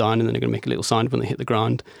they come down, and then they're going to make a little sound when they hit the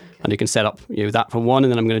ground. And you can set up that for one,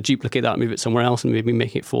 and then I'm going to duplicate that, move it somewhere else, and maybe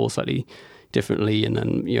make it fall slightly differently, and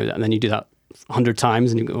then and then you do that 100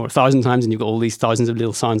 times or 1,000 times, and you've got all these thousands of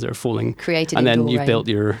little sounds that are falling. Created, and then you've rain. built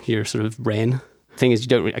your sort of rain. Thing is, you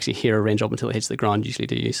don't actually hear a raindrop until it hits the ground, usually,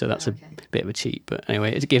 do you? So that's a bit of a cheat. But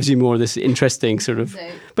anyway, it gives you more of this interesting sort of.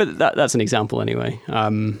 But that's an example anyway.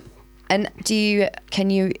 And can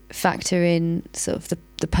you factor in sort of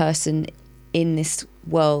the person in this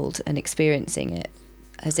world and experiencing it,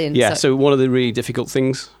 as in? Yeah. So one of the really difficult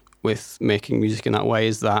things with making music in that way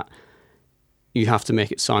is that you have to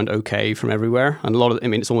make it sound okay from everywhere, and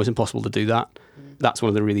it's almost impossible to do that. That's one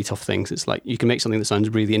of the really tough things. It's like you can make something that sounds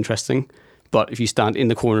really interesting, but if you stand in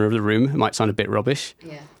the corner of the room, it might sound a bit rubbish.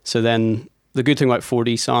 So then the good thing about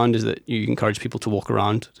 4D sound is that you encourage people to walk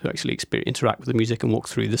around, to actually interact with the music and walk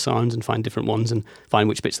through the sounds and find different ones and find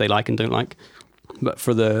which bits they like and don't like. But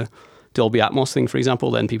for the Dolby Atmos thing, for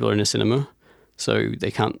example, then people are in a cinema, so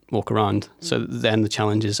they can't walk around. So then the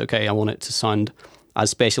challenge is, okay, I want it to sound as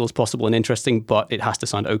spatial as possible and interesting, but it has to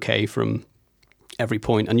sound okay from every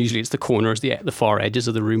point. And usually it's the corners, the far edges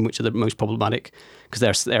of the room, which are the most problematic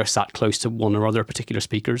because they're sat close to one or other particular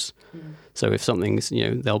speakers. So if something's,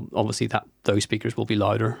 they'll obviously those speakers will be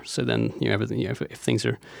louder. So then, everything, if things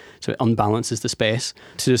are, so it unbalances the space.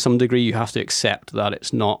 To some degree, you have to accept that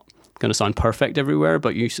it's not going to sound perfect everywhere,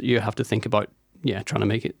 but you have to think about, trying to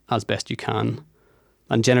make it as best you can.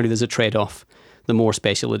 And generally there's a trade-off. The more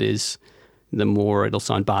spatial it is, the more it'll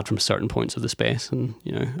sound bad from certain points of the space. And,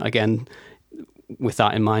 again, with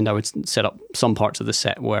that in mind, I would set up some parts of the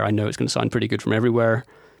set where I know it's going to sound pretty good from everywhere,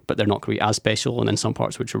 but they're not going to be as spatial. And then some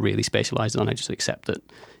parts which are really spatialized, and I just accept that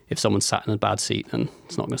if someone's sat in a bad seat, then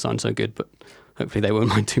it's not going to sound so good. But hopefully they won't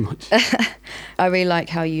mind too much. I really like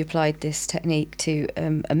how you applied this technique to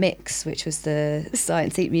a mix, which was the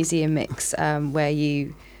Science Heat Museum mix, where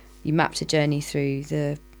you mapped a journey through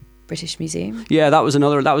the British Museum. Yeah, that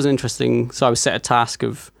was interesting. So I was set a task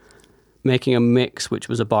of making a mix which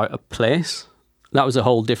was about a place. That was a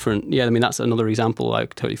whole different, that's another example. I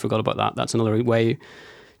totally forgot about that. That's another way,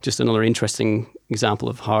 just another interesting example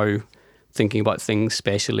of how thinking about things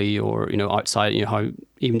spatially or, outside, how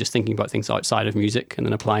even just thinking about things outside of music and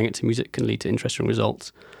then applying it to music can lead to interesting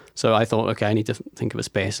results. So I thought, okay, I need to think of a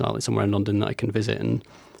space somewhere in London that I can visit, and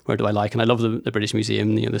where do I like? And I love the British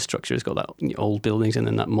Museum. The structure has got that old buildings and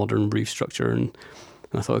then that modern roof structure, and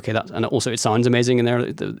I thought, okay, and also it sounds amazing in there.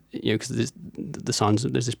 Because the sounds,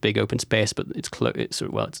 there's this big open space, but it's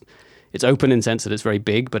open in the sense that it's very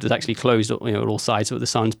big, but it's actually closed, at all sides, so the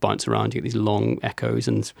sounds bounce around. You get these long echoes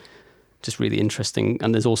and just really interesting.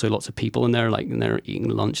 And there's also lots of people in there, and they're eating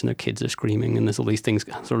lunch and their kids are screaming, and there's all these things,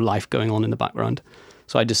 sort of life going on in the background.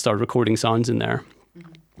 So I just started recording sounds in there.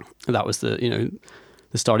 And that was the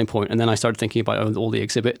starting point. And then I started thinking about all the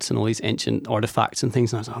exhibits and all these ancient artifacts and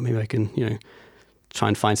things. And I was like, maybe I can, try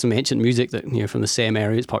and find some ancient music that, from the same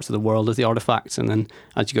areas, parts of the world as the artifacts. And then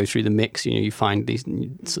as you go through the mix, you find these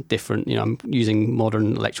different, I'm using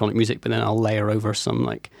modern electronic music, but then I'll layer over some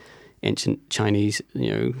like ancient Chinese,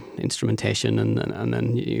 instrumentation. And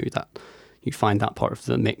then you find that part of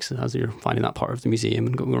the mix as you're finding that part of the museum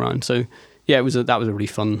and going around. So yeah, that was a really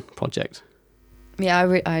fun project. Yeah,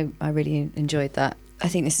 I really enjoyed that. I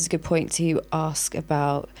think this is a good point to ask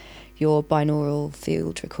about your binaural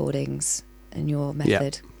field recordings and your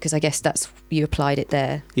method, because I guess you applied it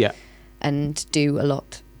there. Yeah. And do a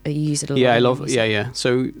lot. You use it a lot. Yeah, I love. Yeah.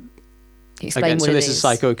 So explain again, what so it this is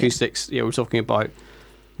psychoacoustics. Yeah, we're talking about.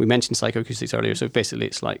 We mentioned psychoacoustics earlier. So basically,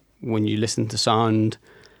 it's like when you listen to sound,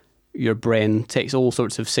 your brain takes all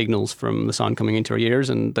sorts of signals from the sound coming into our ears,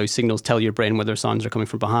 and those signals tell your brain whether sounds are coming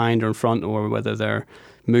from behind or in front, or whether they're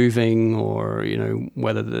moving, or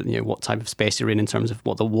whether what type of space you're in terms of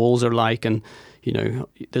what the walls are like, and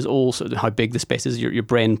there's also how big the space is. Your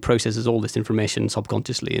brain processes all this information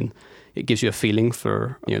subconsciously, and it gives you a feeling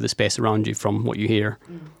for the space around you from what you hear.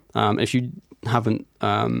 If you haven't,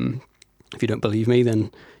 if you don't believe me,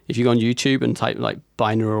 then if you go on YouTube and type like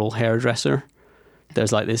binaural hairdresser,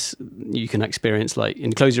 there's like this, you can experience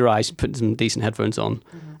and close your eyes, put some decent headphones on,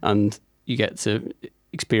 and you get to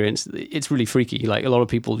experience, it's really freaky. Like a lot of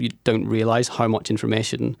people, you don't realize how much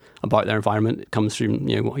information about their environment comes from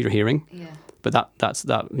what you're hearing. Yeah. But that's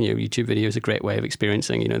YouTube video is a great way of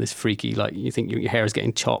experiencing this freaky, like you think your hair is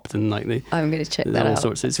getting chopped and like I'm going to check that all out.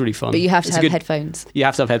 Sorts. It's really fun. But you have to have headphones. You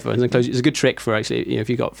have to have headphones and close. It's a good trick for actually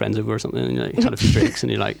if you got friends over or something and you had a few drinks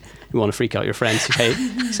and you want to freak out your friends.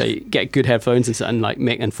 So get good headphones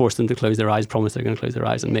and force them to close their eyes. Promise they're going to close their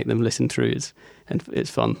eyes and make them listen through.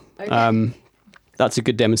 It's fun. Okay. That's a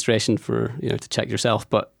good demonstration for to check yourself.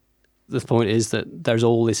 But the point is that there's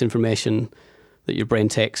all this information that your brain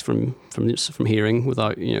takes from hearing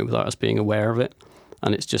without us being aware of it,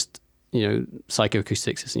 and it's just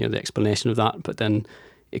psychoacoustics is the explanation of that. But then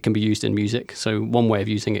it can be used in music. So one way of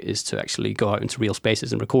using it is to actually go out into real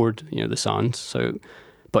spaces and record the sounds. So,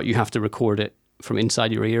 but you have to record it from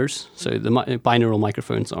inside your ears. So the binaural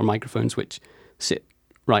microphones are microphones which sit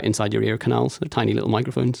right inside your ear canals. They're tiny little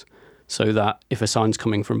microphones, so that if a sound's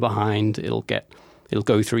coming from behind, it'll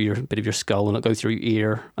go through your bit of your skull and it'll go through your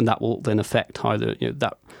ear, and that will then affect how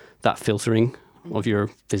that filtering of your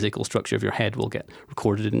physical structure of your head will get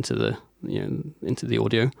recorded into the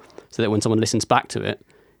audio, so that when someone listens back to it,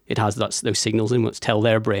 it has those signals in which tell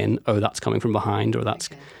their brain, oh, that's coming from behind, or that's,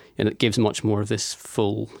 and it gives much more of this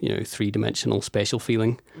full, three-dimensional spatial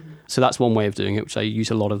feeling. So that's one way of doing it, which I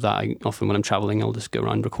use a lot of that. Often when I'm traveling, I'll just go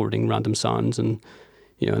around recording random sounds and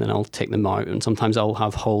then I'll take them out, and sometimes I'll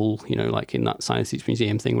have whole, like in that Science Heat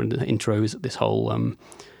Museum thing where the intro is this whole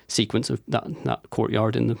sequence of that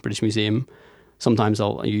courtyard in the British Museum. Sometimes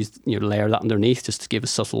I'll use, layer that underneath just to give a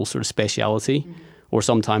subtle sort of spatiality. Or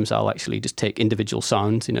sometimes I'll actually just take individual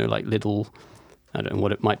sounds, like little, I don't know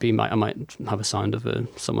what it might be. I might have a sound of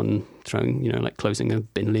someone throwing, like closing a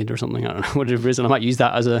bin lid or something. I don't know what it is. And I might use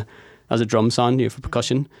that as a drum sound, for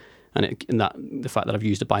percussion. And the fact that I've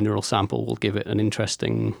used a binaural sample will give it an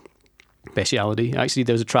interesting spatiality. Actually,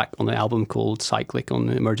 there's a track on the album called Cyclic on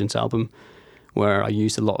the Emergence album where I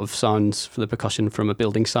used a lot of sounds for the percussion from a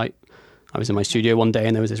building site. I was in my studio one day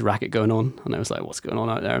and there was this racket going on, and I was like, what's going on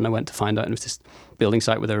out there? And I went to find out, and it was this building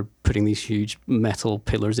site where they were putting these huge metal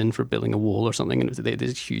pillars in for building a wall or something, and they had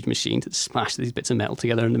this huge machine to smash these bits of metal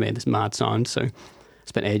together, and they made this mad sound. So I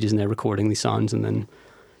spent ages in there recording these sounds and then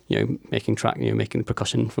making the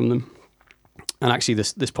percussion from them. And actually,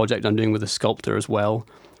 this project I'm doing with a sculptor as well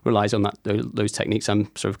relies on those techniques. I'm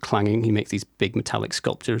sort of clanging. He makes these big metallic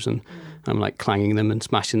sculptures, and I'm like clanging them and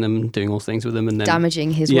smashing them, and doing all things with them, and then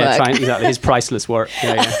damaging his work. Exactly, his priceless work.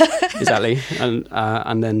 Yeah, exactly.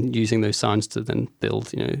 And then using those sounds to then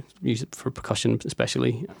build, use it for percussion,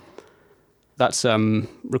 especially. That's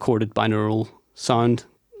recorded binaural sound.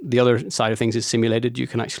 The other side of things is simulated. You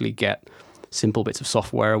can actually get simple bits of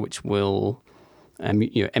software which will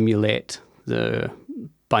emulate the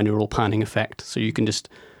binaural panning effect. So you can just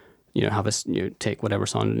have take whatever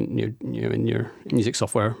sound in your music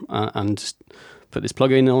software and just put this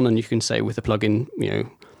plugin on, and you can say with the plugin,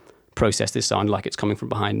 process this sound like it's coming from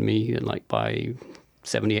behind me, like by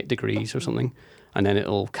 78 degrees or something, and then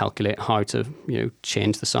it'll calculate how to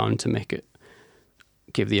change the sound to make it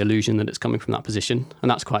give the illusion that it's coming from that position, and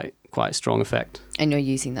that's quite a strong effect. And you're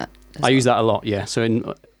using that as I use that a lot, yeah.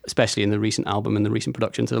 So especially in the recent album and the recent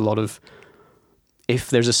productions, a lot of, if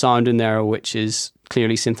there's a sound in there which is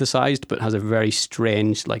clearly synthesized but has a very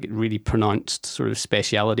strange, like really pronounced sort of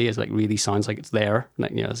spatiality, it like really sounds like it's there,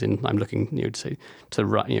 like as in I'm looking to the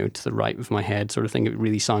right, to the right of my head sort of thing. It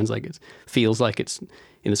really sounds like it feels like it's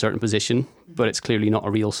in a certain position, but it's clearly not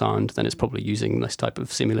a real sound. Then it's probably using this type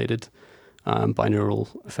of simulated binaural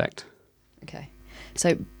effect. Okay,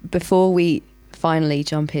 so before we finally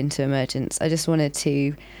jump into Emergence, I just wanted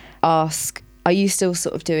to ask: are you still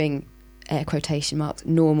sort of doing, air quotation marks,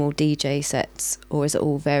 normal DJ sets, or is it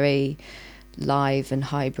all very live and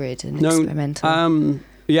hybrid and experimental?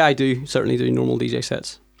 Yeah, I do certainly do normal DJ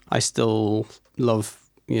sets. I still love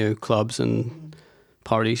clubs and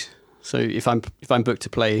parties. So if I'm booked to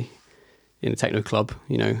play in a techno club,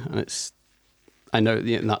 and it's, I know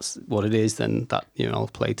that's what it is, then that I'll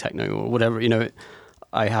play techno or whatever.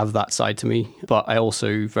 I have that side to me, but I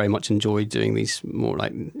also very much enjoy doing these more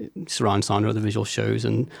like surround sound or the visual shows,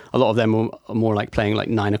 and a lot of them are more like playing like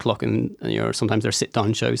 9 o'clock and sometimes they're sit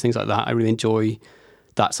down shows, things like that. I really enjoy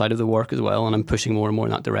that side of the work as well, and I'm pushing more and more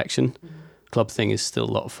in that direction. Club thing is still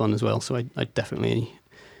a lot of fun as well, so I definitely,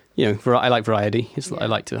 I like variety. I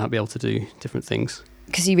like to be able to do different things.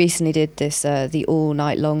 Because you recently did this the All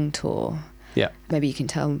Night Long tour. Yeah. Maybe you can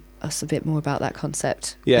tell us a bit more about that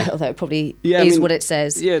concept. Yeah. Although it probably is what it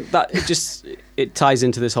says. Yeah, it ties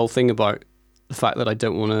into this whole thing about the fact that I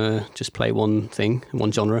don't want to just play one thing,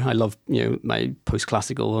 one genre. I love, my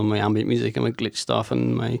post-classical and my ambient music and my glitch stuff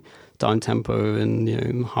and my down-tempo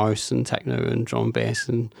and, house and techno and drum and bass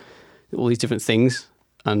and all these different things.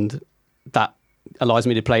 And that allows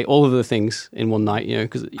me to play all of the things in one night,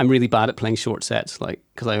 because I'm really bad at playing short sets,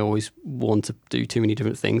 because I always want to do too many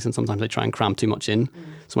different things, and sometimes I try and cram too much in.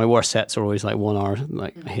 So my worst sets are always like 1 hour.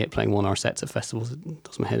 I hate playing 1 hour sets at festivals. It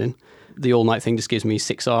does my head in. The all night thing just gives me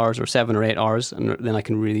 6 hours or 7 or 8 hours, and then I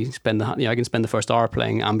can really spend I can spend the first hour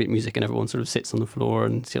playing ambient music, and everyone sort of sits on the floor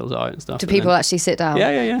and chills out and stuff. Do people actually sit down?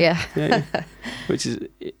 Yeah. Which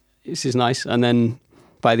is nice. And then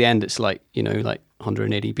by the end, it's like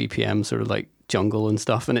 180 BPM, sort of like jungle and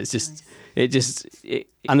stuff, and it's just nice.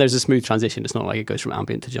 And there's a smooth transition. It's not like it goes from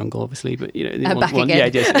ambient to jungle, obviously, but back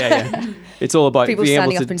again. Yeah. It's all about people being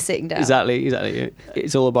standing able up and sitting down. Exactly.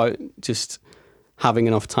 It's all about just having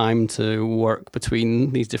enough time to work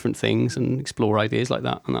between these different things and explore ideas like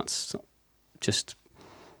that, and that's just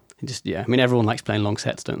I mean, everyone likes playing long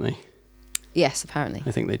sets, don't they? Yes, apparently.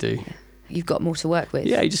 I think they do. Yeah. You've got more to work with.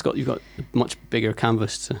 Yeah, you've got a much bigger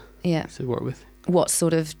canvas to work with. What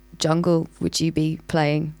sort of jungle would you be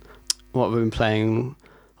playing? What we've been playing,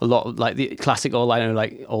 a lot of like the classic old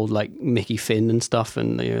like Mickey Finn and stuff,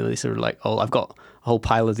 and they sort of like I've got a whole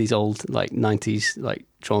pile of these old like 90s like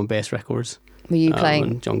drum and bass records. Were you playing?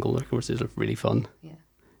 And jungle records is really fun.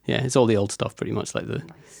 Yeah, it's all the old stuff pretty much, like the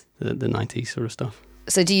 90s sort of stuff.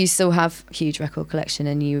 So do you still have a huge record collection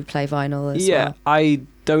and you play vinyl as well? Yeah, I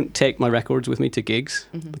don't take my records with me to gigs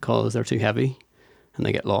because they're too heavy and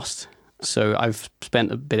they get lost. So I've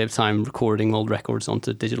spent a bit of time recording old records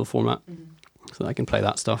onto digital format so that I can play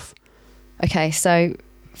that stuff. Okay, so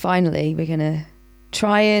finally we're going to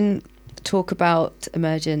try and talk about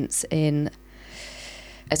Emergence in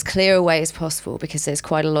as clear a way as possible, because there's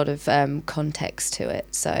quite a lot of context to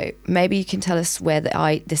it. So maybe you can tell us where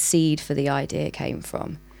the seed for the idea came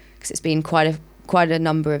from, because it's been quite a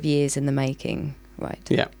number of years in the making, right?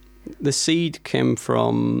 Yeah, the seed came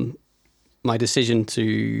from my decision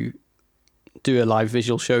to do a live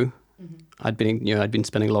visual show. I'd been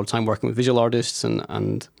spending a lot of time working with visual artists,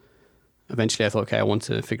 and eventually I thought, okay, I want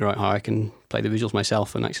to figure out how I can play the visuals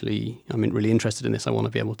myself, and actually I'm really interested in this. I want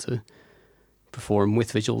to be able to perform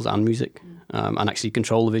with visuals and music, and actually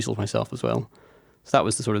control the visuals myself as well. So that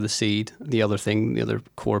was the seed. The other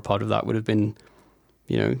core part of that would have been,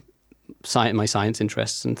 my science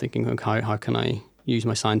interests and thinking, okay, how can I use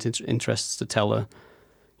my science interests to tell a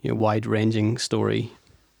wide-ranging story,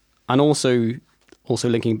 and also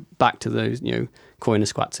linking back to those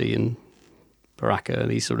Koyaanisqatsi and Baraka,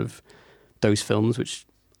 those films which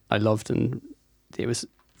I loved, and it was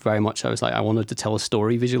very much, I was like, I wanted to tell a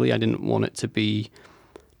story visually. I didn't want it to be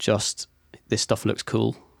just this stuff looks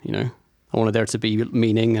cool, I wanted there to be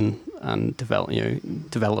meaning and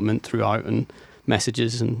development throughout, and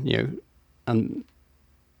messages, and and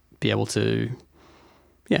be able to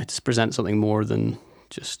just present something more than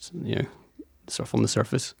just stuff on the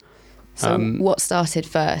surface. So what started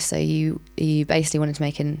first? So you basically wanted to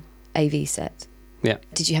make an AV set. Yeah.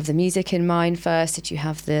 Did you have the music in mind first? Did you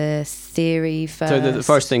have the theory first? So the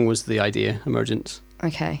first thing was the idea, emergence.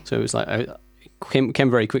 Okay. So it was like, it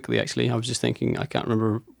came very quickly, actually. I was just thinking, I can't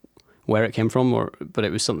remember where it came from, but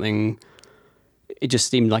it was something, it just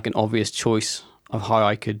seemed like an obvious choice of how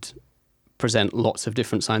I could present lots of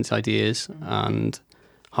different science ideas and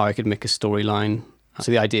how I could make a storyline.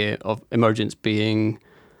 So the idea of emergence being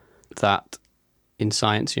that in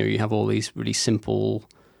science, you have all these really simple,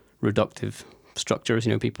 reductive structures.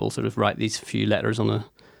 People sort of write these few letters on a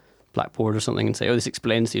blackboard or something and say, oh, this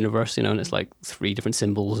explains the universe, and it's like 3 different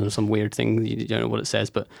symbols and some weird thing, you don't know what it says,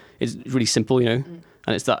 but it's really simple, and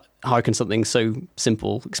it's that, how can something so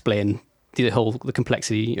simple explain the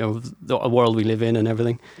complexity of the world we live in and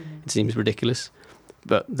everything? It seems ridiculous,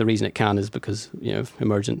 but the reason it can is because of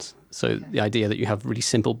emergence. So the idea that you have really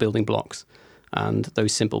simple building blocks, and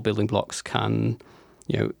those simple building blocks can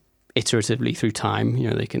iteratively through time,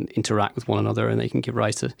 they can interact with one another, and they can give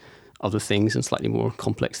rise to other things and slightly more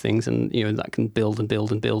complex things, and that can build and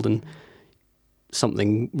build and build, and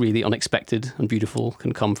something really unexpected and beautiful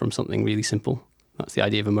can come from something really simple. That's the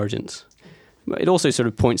idea of emergence. But it also sort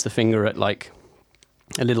of points the finger at like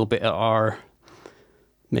a little bit at our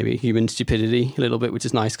maybe human stupidity a little bit, which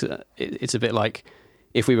is nice, because it's a bit like,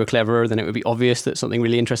 if we were cleverer, then it would be obvious that something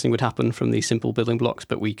really interesting would happen from these simple building blocks,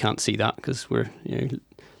 but we can't see that because we're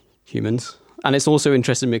humans. And it's also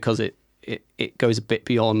interesting because it goes a bit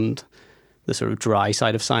beyond the sort of dry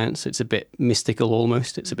side of science. It's a bit mystical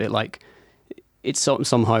almost. It's a bit like, it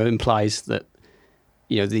somehow implies that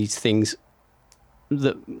these things,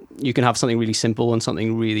 that you can have something really simple and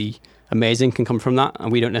something really amazing can come from that,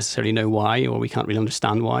 and we don't necessarily know why, or we can't really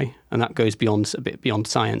understand why, and that goes a bit beyond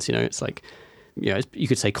science. It's like, you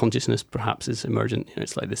could say consciousness perhaps is emergent.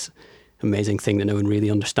 It's like this amazing thing that no one really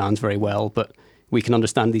understands very well, but we can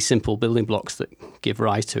understand these simple building blocks that give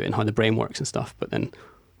rise to it and how the brain works and stuff, but then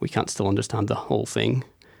we can't still understand the whole thing.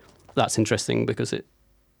 That's interesting because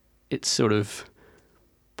it sort of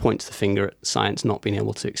points the finger at science not being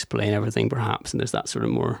able to explain everything perhaps, and there's that sort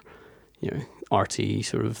of more arty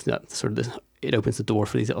sort of, it opens the door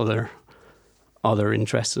for these other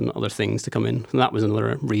interests and other things to come in. And that was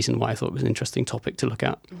another reason why I thought it was an interesting topic to look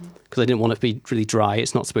at, because I didn't want it to be really dry.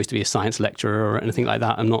 It's not supposed to be a science lecture or anything like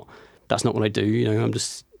that. That's not what I do.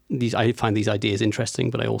 I find these ideas interesting,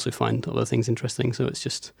 but I also find other things interesting. So it's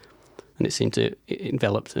just, and it seemed to, it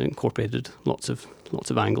enveloped and incorporated lots of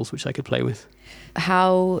angles which I could play with.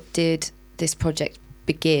 How did this project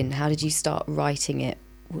begin? How did you start writing it?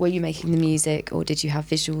 Were you making the music, or did you have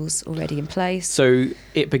visuals already in place? So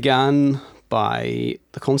it began by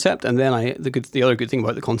the concept, and then the other good thing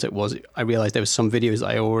about the concept was I realised there was some videos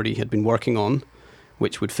I already had been working on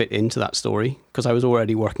which would fit into that story, because I was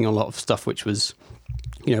already working on a lot of stuff which was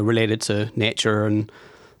related to nature and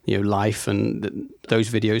life, and those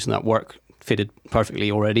videos and that work fitted perfectly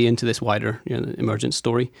already into this wider emergent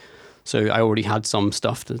story. So I already had some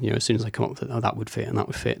stuff that, as soon as I come up with it, that would fit and that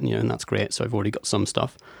would fit, and that's great. So I've already got some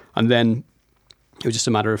stuff. And then it was just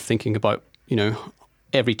a matter of thinking about,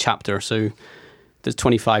 every chapter. So there's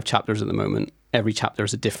 25 chapters at the moment. Every chapter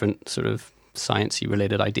is a different sort of sciencey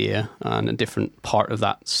related idea and a different part of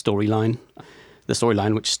that storyline. The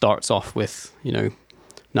storyline which starts off with,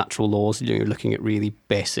 natural laws, you're looking at really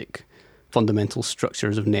basic fundamental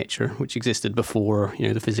structures of nature which existed before,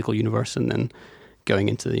 the physical universe, and then going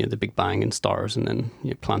into the Big Bang and stars, and then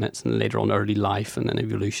planets, and then later on early life, and then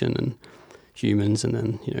evolution and humans, and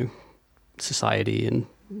then society and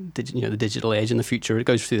the digital age in the future. It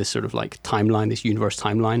goes through this sort of like timeline, this universe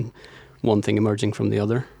timeline, one thing emerging from the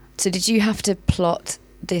other. So did you have to plot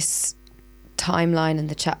this timeline and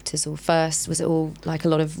the chapters all first? Was it all like a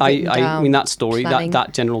lot of written down that story, planning?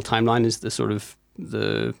 that general timeline is the sort of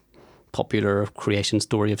the popular creation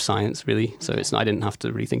story of science, really. So I didn't have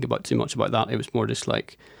to really think about too much about that. It was more just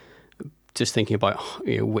thinking about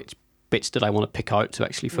which bits did I want to pick out to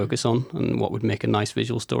actually focus on, and what would make a nice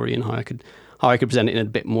visual story, and how I could present it in a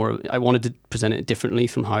bit more. I wanted to present it differently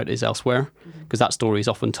from how it is elsewhere, because that story is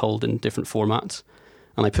often told in different formats.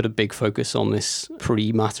 And I put a big focus on this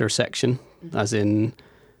pre-matter section, as in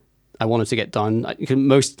I wanted to get down.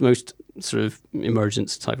 Most sort of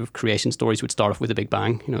emergence type of creation stories would start off with a big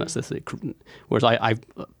bang. That's the thing. Whereas I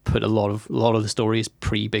put a lot of the stories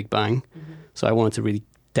pre-Big Bang. So I wanted to really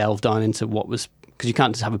delve down into what was, because you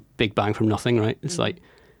can't just have a Big Bang from nothing, right? It's like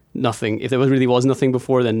nothing. If there really was nothing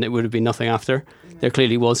before, then it would have been nothing after. There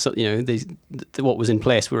clearly was, what was in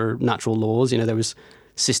place were natural laws. There was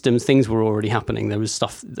systems, things were already happening. There was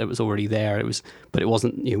stuff that was already there. But it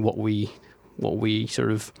wasn't what we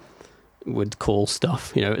sort of would call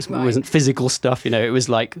stuff. It wasn't physical stuff. It was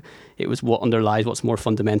what underlies what's more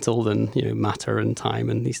fundamental than matter and time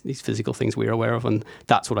and these physical things we're aware of. And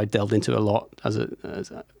that's what I delved into a lot as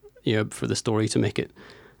for the story, to make it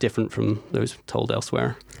different from those told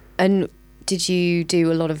elsewhere. And did you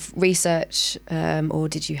do a lot of research, or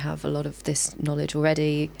did you have a lot of this knowledge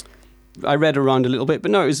already? I read around a little bit,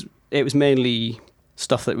 but no, it was mainly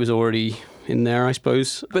stuff that was already in there, I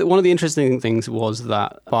suppose. But one of the interesting things was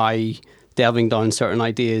that by delving down certain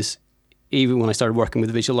ideas, even when I started working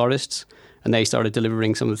with visual artists and they started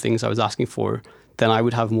delivering some of the things I was asking for, then I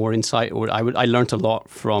would have more insight, or I learned a lot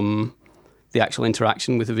from the actual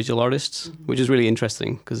interaction with the visual artists, which is really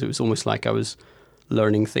interesting, because it was almost like I was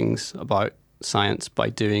learning things about science by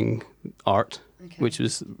doing art, which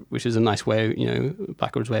is a nice way,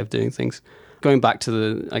 backwards way of doing things. Going back to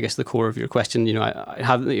the core of your question, I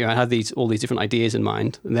had all these different ideas in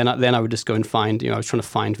mind, and then I would just go and find, I was trying to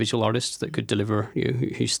find visual artists that could deliver,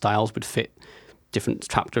 whose styles would fit different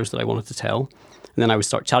chapters that I wanted to tell, and then I would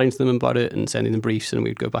start chatting to them about it and sending them briefs, and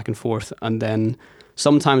we'd go back and forth, and then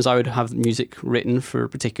sometimes I would have music written for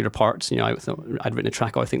particular parts. I thought I'd written a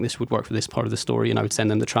track, I think this would work for this part of the story, and I would send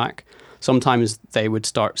them the track. Sometimes they would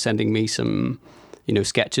start sending me some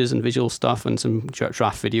sketches and visual stuff and some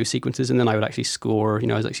draft video sequences, and then I would actually score.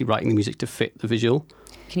 I was actually writing the music to fit the visual.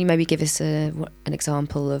 Can you maybe give us an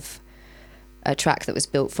example of a track that was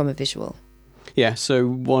built from a visual? Yeah, so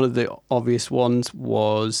one of the obvious ones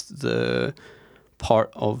was the part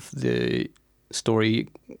of the story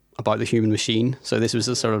about the human machine. So this was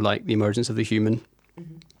a sort of like the emergence of the human,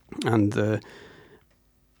 and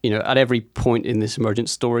at every point in this emergent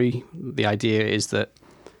story, the idea is that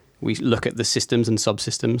we look at the systems and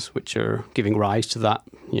subsystems which are giving rise to that,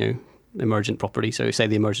 emergent property. So say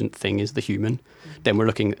the emergent thing is the human, then we're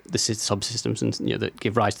looking at the subsystems and that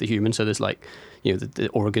give rise to the human. So there's the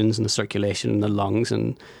organs and the circulation and the lungs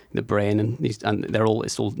and the brain and these, and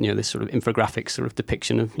it's all this sort of infographic sort of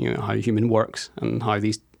depiction of how a human works and how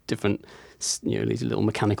these different these little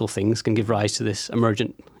mechanical things can give rise to this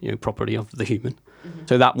emergent property of the human.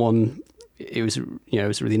 So that one, it was it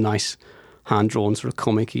was a really nice hand-drawn sort of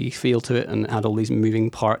comic-y feel to it, and it had all these moving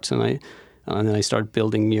parts, and then I started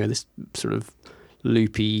building this sort of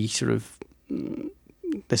loopy sort of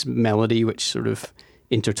this melody which sort of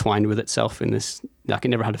intertwined with itself in this, like it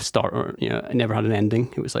never had a start, or it never had an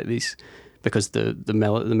ending. It was like these, because the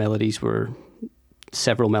melodies were,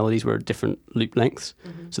 several melodies were different loop lengths,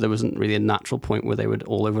 so there wasn't really a natural point where they would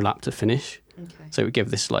all overlap to finish. So it would give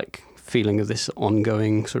this like feeling of this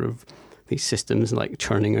ongoing sort of these systems like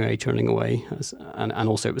churning away, and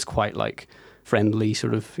also it was quite like friendly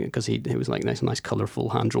sort of, because it was like nice colourful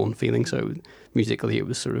hand-drawn feeling, so musically it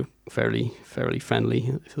was sort of fairly friendly,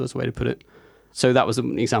 if there's a way to put it. So that was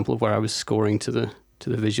an example of where I was scoring to the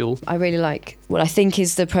visual. I really like what I think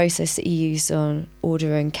is the process that you use on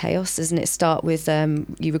Order and Chaos. Doesn't it start with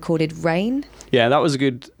you recorded rain? Yeah,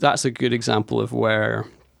 that's a good example of where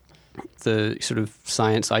the sort of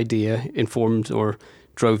science idea informed or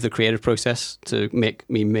drove the creative process to make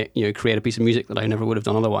me create a piece of music that I never would have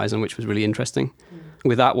done otherwise, and which was really interesting.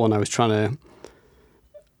 With that one, I was trying to,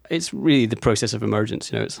 it's really the process of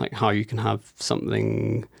emergence, it's like how you can have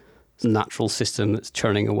something, natural system that's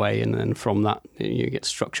churning away, and then from that you get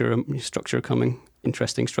structure coming,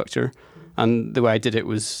 interesting structure. And the way I did it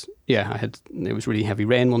was, it was really heavy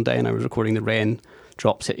rain one day, and I was recording the rain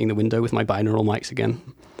drops hitting the window with my binaural mics again.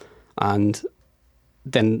 And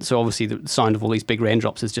then, so obviously the sound of all these big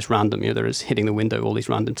raindrops is just random, they're just hitting the window, all these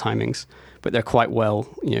random timings, but they're quite well,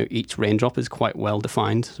 each raindrop is quite well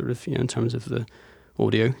defined, sort of, in terms of the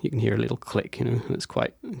audio. You can hear a little click, and it's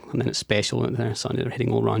quite, and then it's spatial, and they're sounding, they're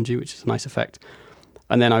hitting all around you, which is a nice effect.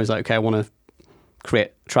 And then I was like, okay, I want to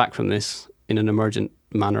create a track from this in an emergent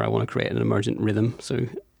manner. I want to create an emergent rhythm. So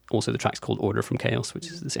also the track's called Order from Chaos, which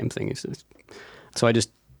is the same thing. So I just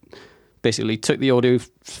basically took the audio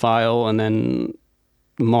file and then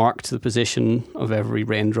marked the position of every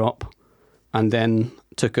raindrop, and then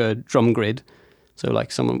took a drum grid. So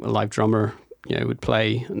like a live drummer would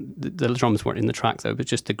play. The drums weren't in the track though, but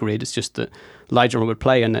just the grid. It's just that the live drummer would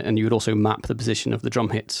play, and you would also map the position of the drum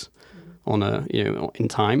hits on in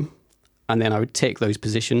time, and then I would take those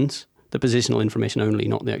positions, the positional information only,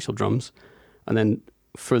 not the actual drums, and then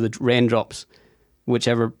for the raindrops,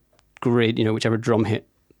 whichever grid, whichever drum hit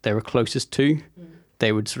they were closest to,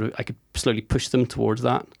 they would I could slowly push them towards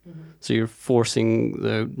that. So you're forcing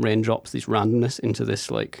the raindrops, these randomness, into this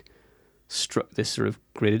this sort of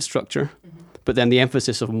gridded structure. But then the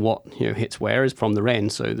emphasis of what hits where is from the rain.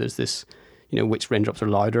 So there's this, which raindrops are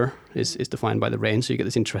louder is defined by the rain. So you get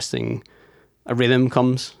this interesting, a rhythm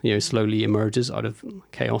comes, slowly emerges out of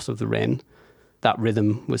chaos of the rain. That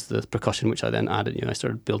rhythm was the percussion, which I then added. I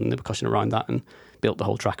started building the percussion around that and built the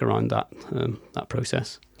whole track around that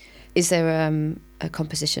process. Is there a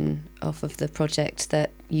composition off of the project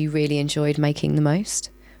that you really enjoyed making the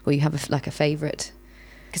most, or you have a favourite?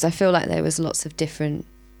 Because I feel like there was all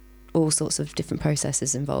sorts of different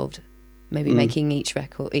processes involved. Maybe making each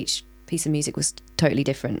piece of music was totally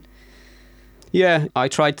different. Yeah, I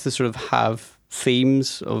tried to sort of have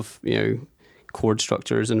themes of chord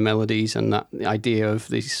structures and melodies, and that the idea of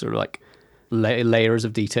these sort of layers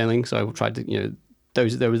of detailing. So I tried to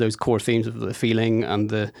there were those core themes of the feeling and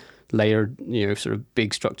the layered sort of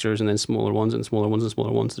big structures, and then smaller ones and smaller ones and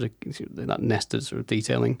smaller ones, that nested sort of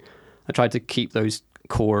detailing. I tried to keep those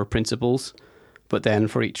core principles, but then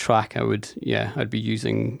for each track I'd be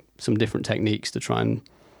using some different techniques to try and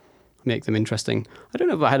make them interesting. I don't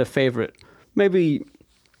know if I had a favorite. Maybe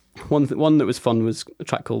one that was fun was a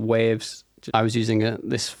track called Waves. I was using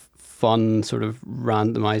this fun sort of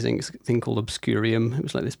randomizing thing called Obscurium. It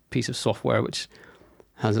was like this piece of software which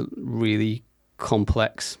has a really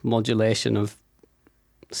complex modulation of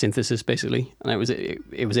synthesis, basically, and it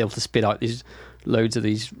was able to spit out these loads of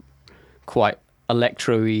these quite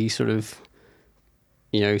electro-y sort of,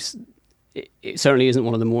 it certainly isn't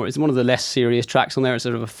it's one of the less serious tracks on there. It's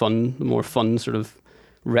sort of more fun sort of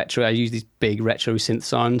retro. I use these big retro synth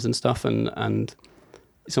sounds and stuff, and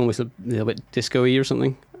it's almost a little bit disco-y or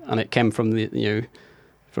something, and it came from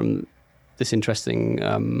from this interesting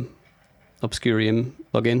Obscurium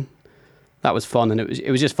plugin. That was fun, and it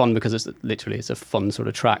was just fun because it's a fun sort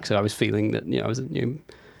of track. So I was feeling that I was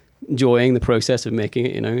enjoying the process of making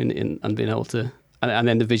it, and being able to, and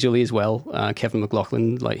then the visually as well. Kevin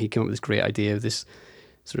McLaughlin, he came up with this great idea of this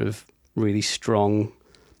sort of really strong,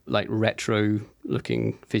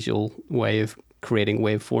 retro-looking visual way of creating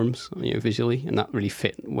waveforms, visually, and that really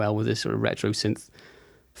fit well with this sort of retro synth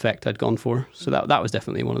effect I'd gone for. So that was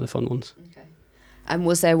definitely one of the fun ones. Okay. And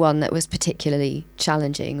was there one that was particularly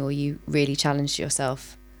challenging, or you really challenged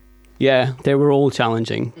yourself? Yeah, they were all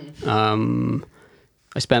challenging.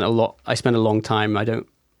 I spent a long time.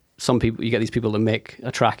 Some people, you get these people that make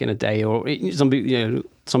a track in a day, or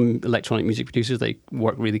some electronic music producers, they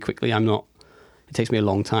work really quickly. I'm not. It takes me a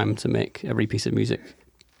long time to make every piece of music.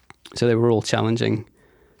 So they were all challenging.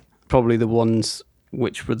 Probably the ones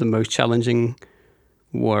which were the most challenging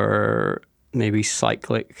were maybe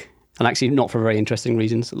Cyclic, and actually not for very interesting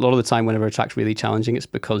reasons. A lot of the time whenever a track's really challenging, it's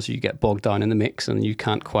because you get bogged down in the mix and you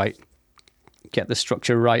can't quite get the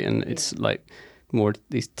structure right, and it's more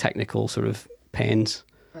these technical sort of pains.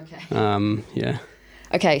 Okay. Yeah.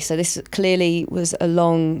 Okay, so this clearly was a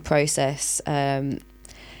long process.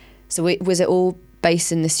 So was it all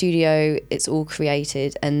based in the studio, it's all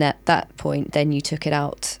created, and at that point then you took it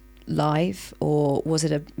out live, or was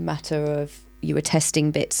it a matter of you were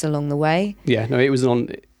testing bits along the way? Yeah, no, it was on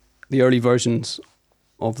the early versions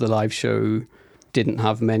of the live show didn't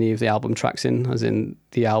have many of the album tracks in, as in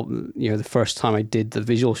the album, the first time I did the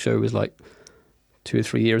visual show was 2 or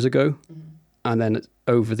 3 years ago. And then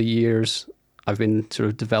over the years I've been sort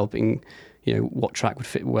of developing, what track would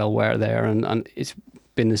fit well where there, and it's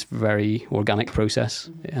been this very organic process.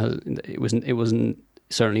 It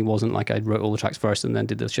certainly wasn't like I wrote all the tracks first and then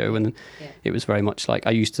did the show, and it was very much like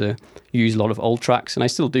I used to use a lot of old tracks, and I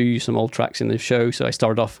still do use some old tracks in the show. So I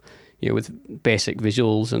started off with basic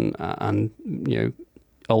visuals and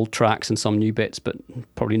old tracks and some new bits, but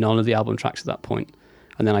probably none of the album tracks at that point.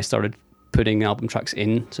 And then I started putting album tracks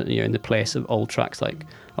in the place of old tracks. Like,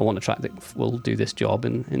 I want a track that will do this job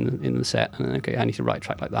in the set, and then, okay, I need to write a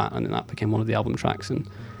track like that, and then that became one of the album tracks and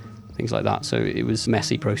things like that. So it was a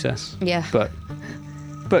messy process,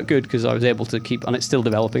 but good, because I was able to keep, and it's still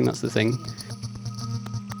developing, that's the thing.